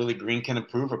faults that Willie Green can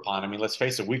improve upon. I mean, let's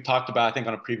face it, we've talked about, I think,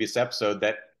 on a previous episode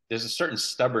that there's a certain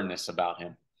stubbornness about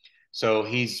him. So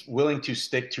he's willing to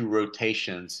stick to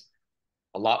rotations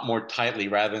a lot more tightly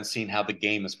rather than seeing how the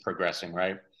game is progressing,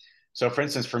 right? So, for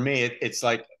instance, for me, it's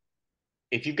like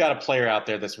if you've got a player out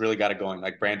there that's really got it going,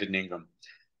 like Brandon Ingram,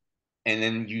 and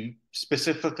then you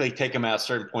specifically take him out at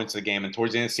certain points of the game, and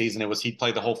towards the end of the season, it was he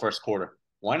played the whole first quarter.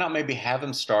 Why not maybe have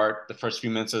him start the first few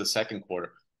minutes of the second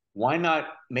quarter? Why not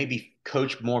maybe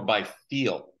coach more by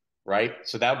feel, right?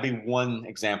 So that would be one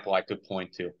example I could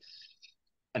point to.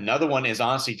 Another one is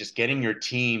honestly just getting your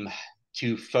team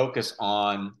to focus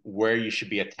on where you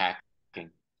should be attacking,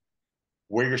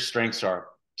 where your strengths are,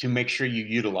 to make sure you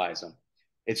utilize them.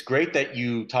 It's great that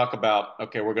you talk about,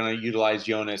 okay, we're going to utilize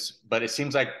Jonas, but it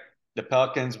seems like the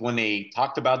Pelicans, when they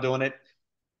talked about doing it,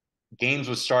 games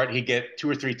would start, he'd get 2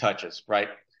 or 3 touches, right?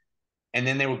 And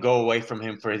then they would go away from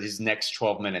him for his next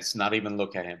 12 minutes, not even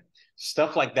look at him.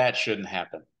 Stuff like that shouldn't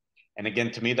happen. And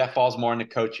again, to me, that falls more into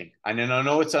coaching. I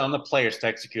know it's on the players to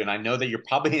execute, and I know that you're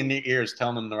probably in their ears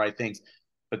telling them the right things.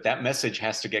 but that message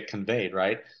has to get conveyed,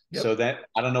 right? Yep. So that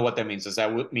I don't know what that means. Does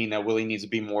that mean that Willie needs to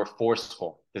be more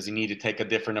forceful? Does he need to take a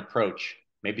different approach?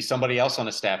 Maybe somebody else on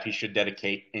the staff he should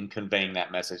dedicate in conveying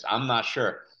that message. I'm not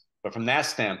sure. But from that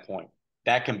standpoint,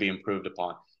 that can be improved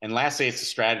upon. And lastly, it's a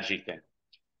strategy thing.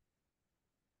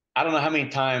 I don't know how many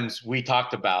times we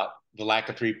talked about the lack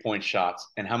of 3-point shots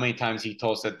and how many times he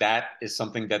told us that that is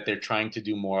something that they're trying to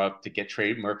do more of to get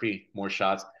Trey Murphy more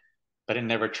shots, but it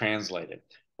never translated,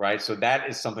 right? So that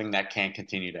is something that can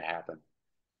continue to happen.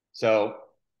 So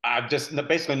I've just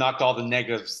basically knocked all the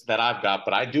negatives that I've got,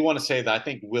 but I do want to say that I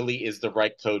think Willie is the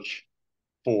right coach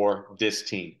for this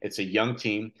team. It's a young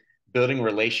team. Building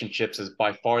relationships is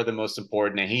by far the most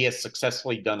important, and he has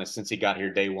successfully done it since he got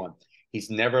here day one. He's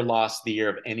never lost the ear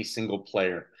of any single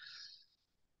player.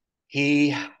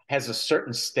 He has a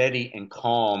certain steady and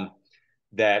calm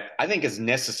that I think is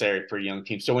necessary for a young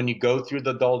team. So when you go through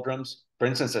the doldrums, for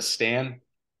instance, a Stan,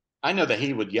 I know that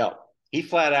he would yell. He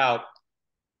flat out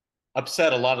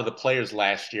upset a lot of the players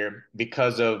last year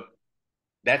because of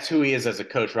that's who he is as a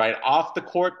coach, right? Off the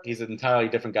court, he's an entirely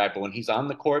different guy. But when he's on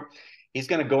the court, he's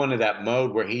going to go into that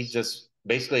mode where he's just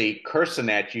basically cursing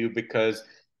at you because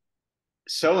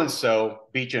so and so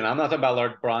beat you. And I'm not talking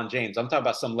about LeBron James. I'm talking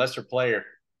about some lesser player.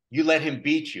 You let him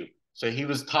beat you. So he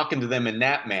was talking to them in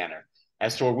that manner.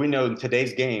 As to where we know in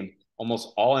today's game,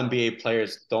 almost all NBA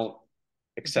players don't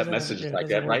accept messages It like doesn't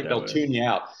that, work right? that They'll way. tune you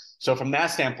out. So from that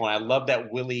standpoint, I love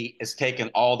that Willie has taken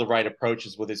all the right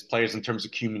approaches with his players in terms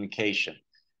of communication.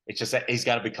 It's just that he's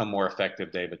got to become more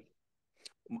effective, David.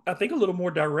 I think a little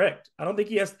more direct. I don't think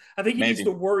he has. I think he needs to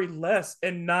Maybe. worry less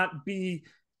and not be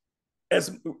as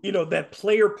that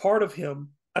player part of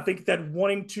him. I think that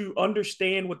wanting to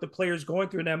understand what the player's going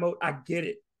through in that mode. I get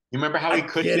it. You remember how I he get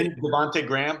it. cushioned Devontae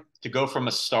Graham to go from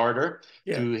a starter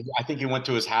Yeah. to, I think he went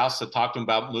to his house to talk to him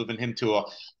about moving him to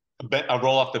a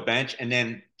roll off the bench, and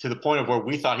then to the point of where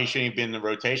we thought he shouldn't have been in the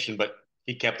rotation, but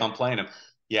he kept on playing him.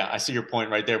 Yeah, I see your point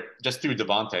right there. Just through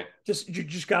Devontae. You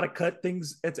just got to cut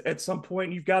things at some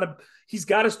point. He's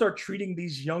got to start treating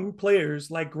these young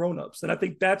players like grown-ups. And I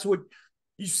think that's what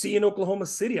you see in Oklahoma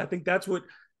City. I think that's what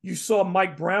you saw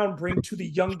Mike Brown bring to the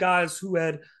young guys who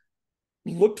had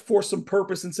looked for some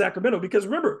purpose in Sacramento. Because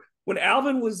remember, when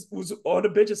Alvin was on the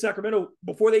bench in Sacramento,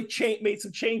 before they made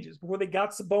some changes, before they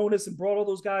got Sabonis and brought all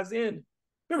those guys in,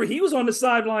 remember, he was on the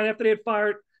sideline after they had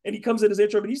fired, and he comes in his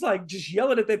intro, and he's like just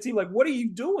yelling at that team, like, what are you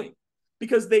doing?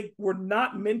 Because they were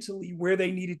not mentally where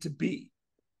they needed to be.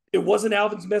 It wasn't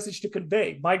Alvin's message to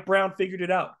convey. Mike Brown figured it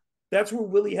out. That's where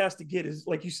Willie has to get is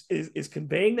like is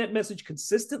conveying that message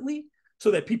consistently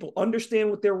so that people understand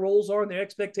what their roles are and their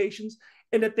expectations,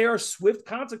 and that there are swift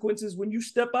consequences when you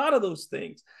step out of those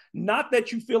things. Not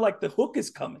that you feel like the hook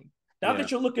is coming, not Yeah.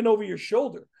 that you're looking over your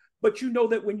shoulder, but you know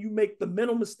that when you make the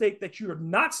mental mistake that you're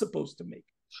not supposed to make,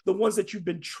 the ones that you've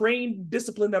been trained,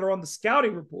 disciplined, that are on the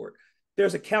scouting report,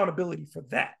 there's accountability for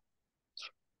that.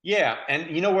 Yeah,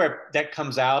 and you know where that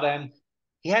comes out, and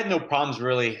he had no problems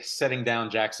really setting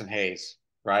down Jackson Hayes,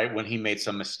 right? When he made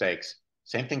some mistakes.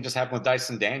 Same thing just happened with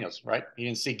Dyson Daniels, right? He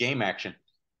didn't see game action.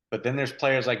 But then there's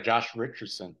players like Josh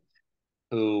Richardson,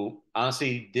 who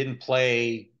honestly didn't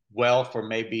play well for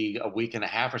maybe a week and a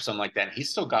half or something like that. And he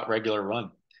still got regular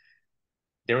run.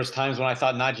 There was times when I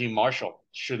thought Najee Marshall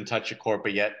shouldn't touch a court,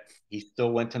 but yet he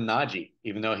still went to Najee,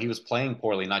 even though he was playing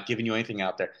poorly, not giving you anything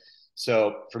out there.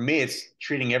 So for me, it's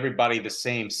treating everybody the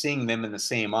same, seeing them in the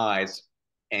same eyes,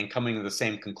 and coming to the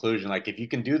same conclusion. Like if you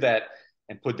can do that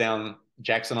and put down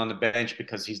Jackson on the bench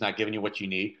because he's not giving you what you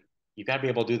need, you got to be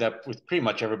able to do that with pretty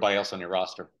much everybody else on your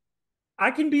roster. I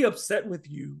can be upset with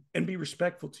you and be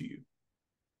respectful to you.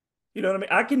 You know what I mean?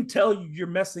 I can tell you you're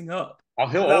messing up Oh,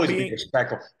 he'll without always be being,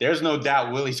 respectful. There's no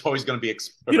doubt Willie's always going to be you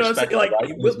know what I'm saying? respectful, Like, right?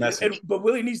 In his message. but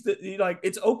Willie needs to, like,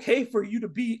 it's okay for you to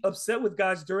be upset with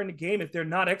guys during the game if they're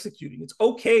not executing. It's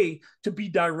okay to be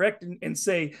direct and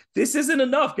say, this isn't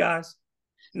enough, guys.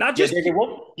 Not Yeah, just, David,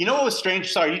 well, you know what was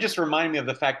strange? Sorry, you just reminded me of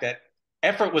the fact that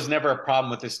effort was never a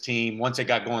problem with this team once it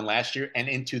got going last year and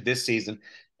into this season.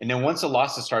 And then once the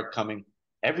losses started coming,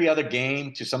 every other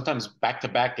game to sometimes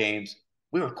back-to-back games,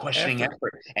 we were questioning effort.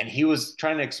 effort. And he was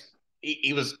trying to,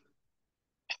 he was,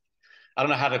 I don't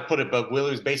know how to put it, but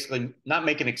Willie was basically not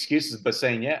making excuses, but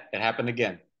saying, yeah, it happened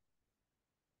again.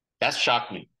 That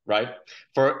shocked me, right?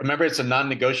 Remember, it's a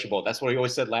non-negotiable. That's what he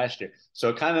always said last year.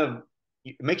 So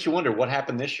it makes you wonder what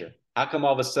happened this year. How come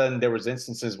all of a sudden there was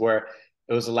instances where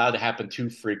it was allowed to happen too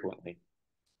frequently?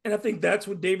 And I think that's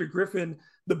what David Griffin,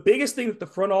 the biggest thing that the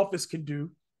front office can do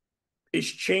is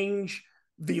change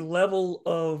the level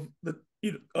of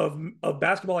of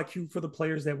basketball IQ for the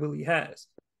players that Willie has.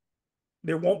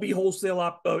 There won't be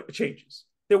wholesale changes.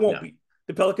 There won't Yeah. be.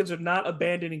 The Pelicans are not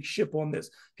abandoning ship on this.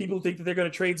 People think that they're going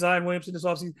to trade Zion Williamson this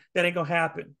offseason. That ain't going to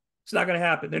happen. It's not going to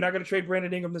happen. They're not going to trade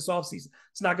Brandon Ingram this offseason.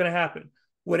 It's not going to happen.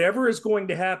 Whatever is going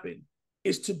to happen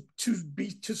is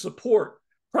to support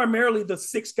primarily the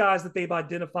 6 guys that they've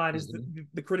identified as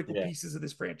the critical pieces of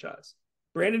this franchise.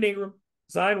 Brandon Ingram,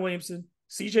 Zion Williamson,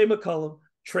 CJ McCollum,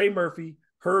 Trey Murphy,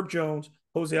 Herb Jones,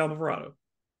 Jose Alvarado.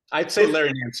 I'd say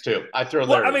Larry Nance too. I throw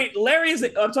Larry. Well, I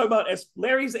mean, I'm talking about as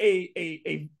Larry's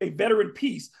a veteran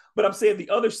piece, but I'm saying the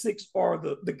other 6 are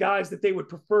the guys that they would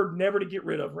prefer never to get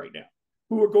rid of right now,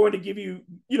 who are going to give you,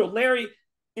 Larry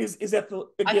is at the.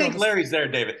 Again, I think Larry's there,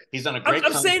 David. He's on a great.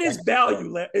 I'm saying his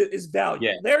value is value.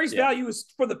 Yeah, Larry's value is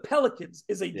for the Pelicans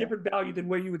is a different value than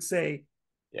where you would say,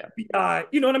 BI.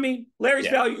 You know what I mean? Larry's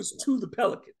value is to the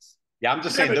Pelicans. Yeah, I'm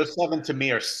just saying those 7 to me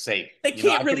are safe. They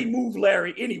can't really move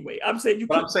Larry anyway. I'm saying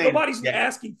nobody's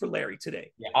asking for Larry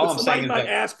today. Yeah, all I'm somebody saying might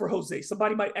ask for Jose.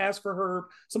 Somebody might ask for Herb.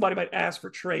 Somebody might ask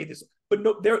for Trey. But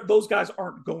no, those guys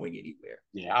aren't going anywhere.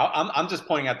 Yeah, I'm just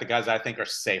pointing out the guys I think are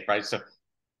safe, right? So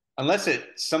unless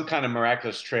it's some kind of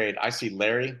miraculous trade, I see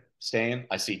Larry staying.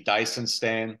 I see Dyson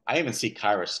staying. I even see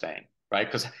Kyra staying, right?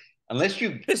 Because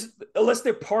unless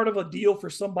they're part of a deal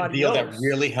for somebody else. That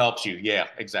really helps you. Yeah,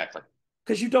 exactly.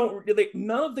 Because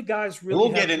none of the guys really.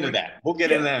 We'll get into that. We'll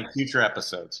get into that in future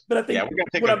episodes. But I think we're going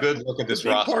to take a good look at this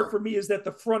roster. The big part for me is that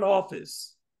the front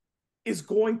office is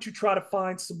going to try to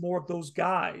find some more of those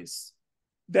guys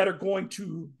that are going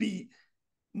to be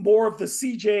more of the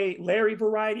CJ Larry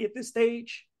variety at this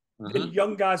stage than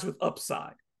young guys with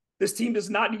upside. This team does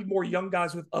not need more young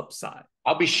guys with upside.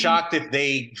 I'll be shocked if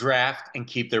they draft and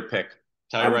keep their pick.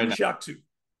 I would be shocked too.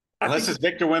 Unless it's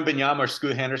Victor Wembanyama or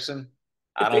Scoot Henderson.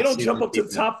 If they don't jump up to the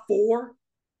top 4,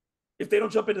 if they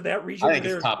don't jump into that region, I think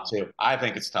it's top 2. I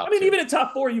think it's top 2. I mean, even in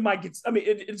top 4, you might get. I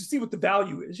mean, to see what the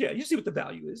value is. Yeah, you see what the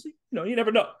value is. You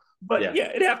never know. But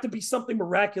it'd have to be something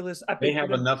miraculous. I think they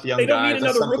have enough young guys. They don't need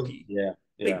another rookie. Yeah.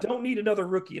 They don't need another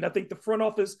rookie, and I think the front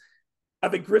office. I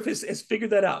think Griffin has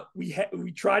figured that out.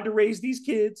 We tried to raise these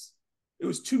kids. It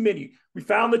was too many. We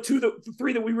found the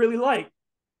 3 that we really like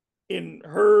in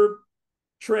Herb,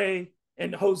 Trey,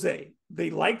 and Jose. They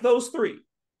like those 3.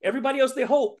 Everybody else, they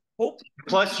hope.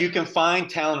 Plus, you can find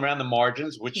talent around the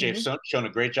margins, which they've shown a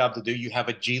great job to do. You have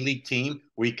a G League team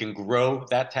where you can grow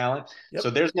that talent. Yep. So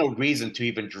there's no reason to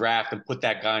even draft and put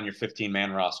that guy on your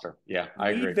 15-man roster. Yeah,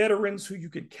 I agree. Veterans who you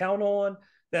can count on,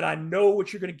 that I know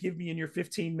what you're going to give me in your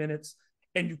 15 minutes,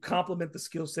 and you complement the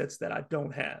skill sets that I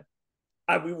don't have.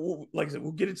 Like I said,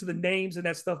 we'll get into the names and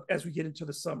that stuff as we get into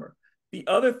the summer. The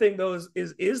other thing, though,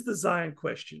 is the Zion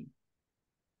question.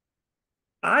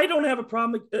 I don't have a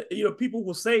problem. People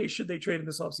will say, should they trade in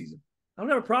this offseason? I don't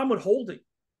have a problem with holding.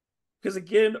 Because,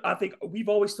 again, I think we've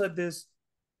always said this.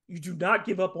 You do not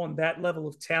give up on that level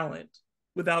of talent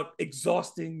without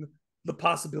exhausting the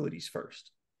possibilities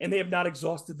first. And they have not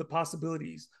exhausted the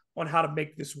possibilities on how to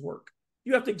make this work.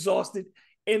 You have to exhaust it.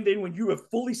 And then when you have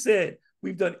fully said,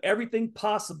 we've done everything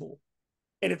possible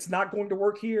and it's not going to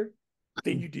work here,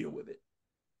 then you deal with it.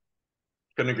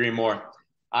 Couldn't agree more.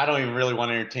 I don't even really want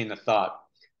to entertain the thought.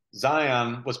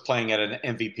 Zion was playing at an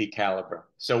MVP caliber.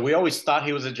 So we always thought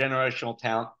he was a generational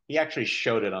talent. He actually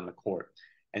showed it on the court.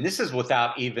 And this is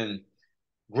without even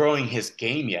growing his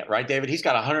game yet, right, David? He's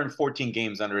got 114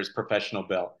 games under his professional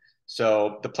belt.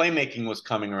 So the playmaking was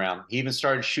coming around. He even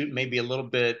started shooting maybe a little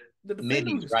bit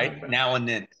middies, right, now and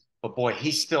then. But, boy,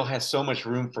 he still has so much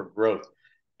room for growth.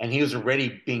 And he was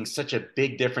already being such a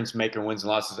big difference maker in wins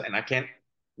and losses. And I can't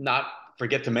not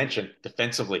forget to mention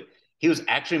defensively. He was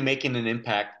actually making an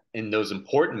impact in those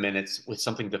important minutes with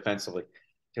something defensively.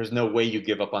 There's no way you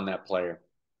give up on that player.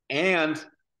 And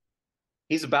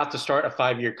he's about to start a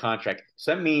 5-year contract.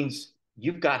 So that means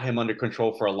you've got him under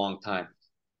control for a long time.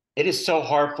 It is so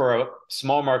hard for a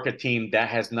small market team that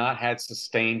has not had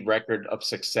sustained record of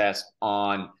success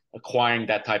on acquiring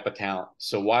that type of talent.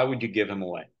 So why would you give him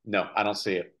away? No, I don't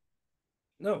see it.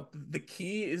 No, the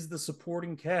key is the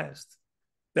supporting cast.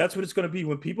 That's what it's going to be.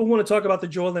 When people want to talk about the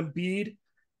Joel Embiid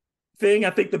thing, I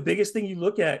think the biggest thing you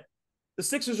look at, the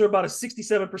Sixers are about a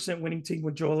 67% winning team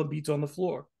when Joel Embiid's on the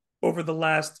floor over the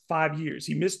last 5 years.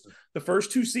 He missed the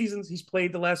first 2 seasons. He's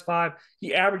played the last 5.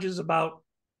 He averages about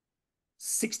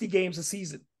 60 games a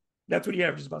season. That's what he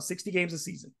averages, about 60 games a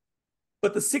season.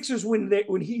 But the Sixers,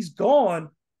 when he's gone,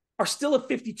 are still a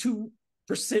 52%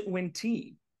 win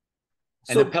team.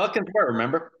 And the Pelicans were,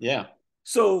 remember? Yeah.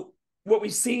 So what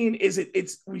we've seen is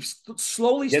we've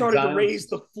slowly started to raise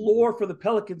the floor for the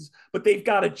Pelicans, but they've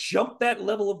got to jump that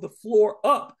level of the floor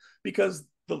up because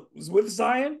with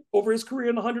Zion over his career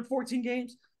in 114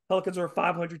 games, Pelicans are a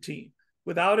 500 team.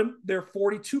 Without him, they're a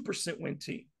 42% win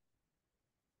team.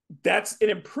 that's an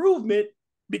improvement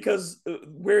because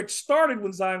where it started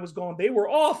when Zion was gone, they were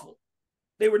awful.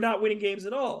 They were not winning games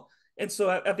at all. And so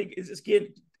I think it's, again,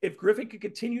 if Griffin could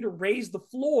continue to raise the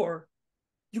floor,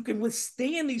 you can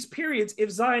withstand these periods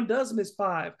if Zion does miss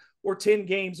 5 or 10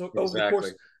 games over the Exactly.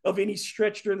 course of any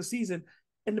stretch during the season.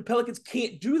 And the Pelicans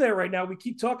can't do that right now. We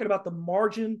keep talking about the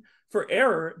margin for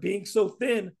error being so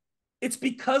thin. It's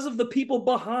because of the people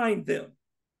behind them.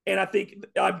 And I think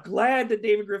I'm glad that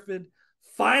David Griffin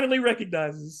finally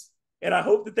recognizes, and I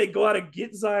hope that they go out and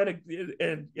get Zion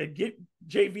and get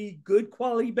JV good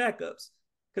quality backups.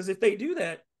 Because if they do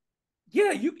that,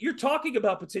 yeah, you're talking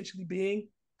about potentially being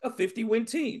a 50-win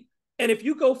team. And if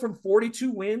you go from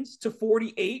 42 wins to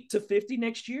 48 to 50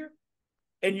 next year,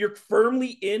 and you're firmly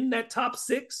in that top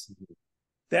 6,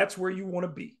 that's where you want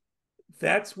to be.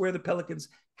 That's where the Pelicans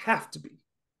have to be.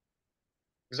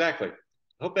 Exactly.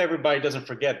 I hope everybody doesn't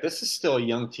forget this is still a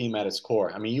young team at its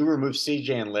core. I mean, you remove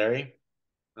CJ and Larry,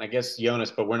 and I guess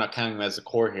Jonas, but we're not counting them as the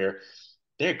core here.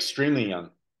 They're extremely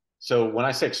young. So when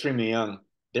I say extremely young,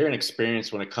 they're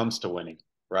inexperienced when it comes to winning,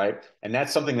 right? And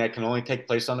that's something that can only take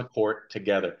place on the court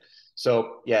together.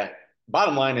 So yeah,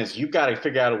 bottom line is you've got to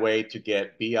figure out a way to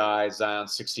get BI, Zion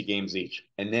 60 games each.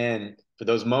 And then for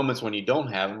those moments when you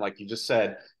don't have them, like you just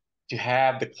said, to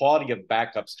have the quality of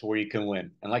backups to where you can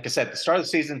win. And like I said, at the start of the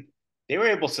season, they were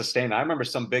able to sustain. I remember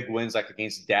some big wins like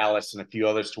against Dallas and a few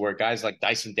others to where guys like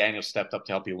Dyson Daniels stepped up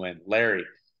to help you win. Larry,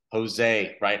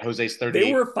 Jose, right? Jose's They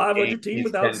 38 were a 500 team against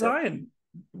without Denver. Zion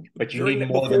But you need during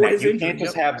more than before that. his You can't injury.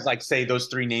 just Yep. have like say those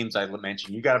 3 names I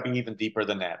mentioned. You got to be even deeper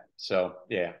than that. So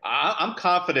yeah, I'm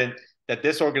confident that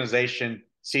this organization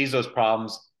sees those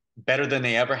problems better than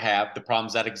they ever have, the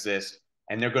problems that exist,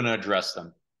 and they're going to address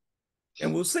them.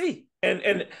 And we'll see.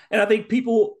 And I think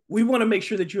we want to make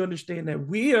sure that you understand that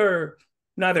we are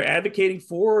neither advocating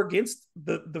for or against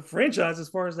the franchise as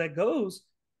far as that goes.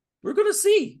 We're going to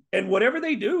see, and whatever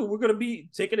they do, we're going to be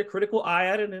taking a critical eye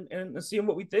at it and seeing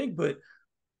what we think. But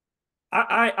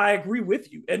I agree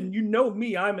with you, and you know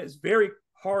me, I'm as very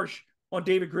harsh on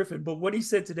David Griffin. But what he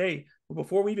said today,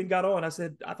 before we even got on, I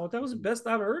said I thought that was the best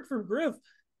I've heard from Griff,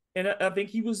 and I think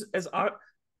he was as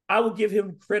I will give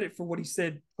him credit for what he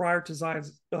said prior to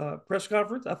Zion's press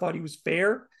conference. I thought he was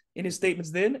fair in his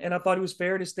statements then, and I thought he was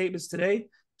fair in his statements today.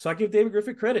 So I give David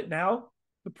Griffin credit. Now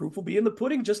the proof will be in the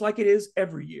pudding, just like it is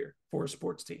every year for a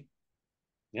sports team.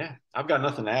 Yeah, I've got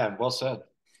nothing to add. Well said.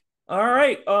 All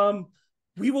right.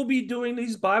 We will be doing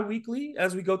these bi-weekly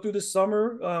as we go through the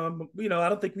summer. I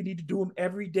don't think we need to do them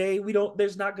every day.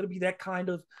 There's not going to be that kind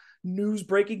of news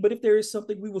breaking, but if there is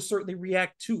something, we will certainly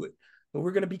react to it. But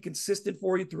we're going to be consistent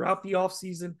for you throughout the off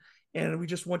season, and we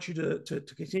just want you to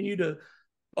continue to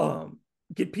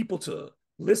get people to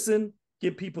listen,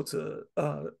 get people to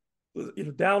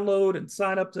download and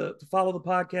sign up to follow the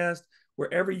podcast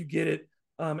wherever you get it.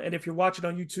 And if you're watching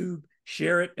on YouTube,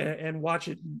 share it and watch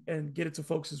it and get it to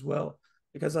folks as well,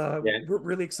 because Yeah. we're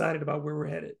really excited about where we're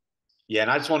headed. Yeah,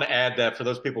 and I just want to add that for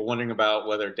those people wondering about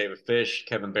whether David Fish,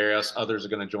 Kevin Barrios, others are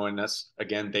going to join us,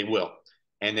 again, they will.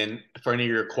 And then for any of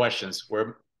your questions,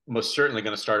 we're most certainly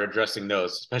going to start addressing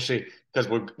those, especially because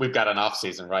we've got an off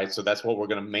season, right? So that's what we're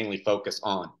going to mainly focus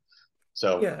on.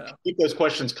 So Yeah. keep those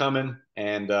questions coming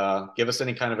and give us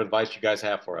any kind of advice you guys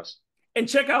have for us. And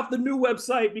check out the new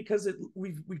website because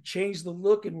we've changed the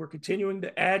look and we're continuing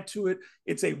to add to it.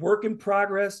 It's a work in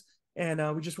progress,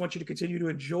 and we just want you to continue to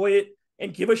enjoy it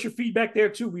and give us your feedback there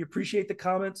too. We appreciate the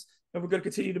comments, and we're going to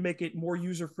continue to make it more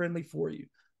user friendly for you.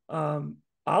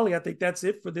 Ollie, I think that's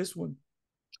it for this one.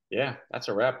 Yeah, that's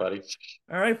a wrap, buddy.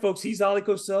 All right, folks. He's Oleh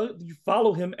Kosel. You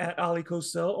follow him at Oleh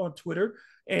Kosel on Twitter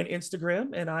and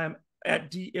Instagram, and I am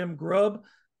at DM Grubb.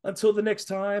 Until the next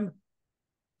time,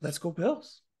 let's go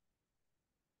Pels.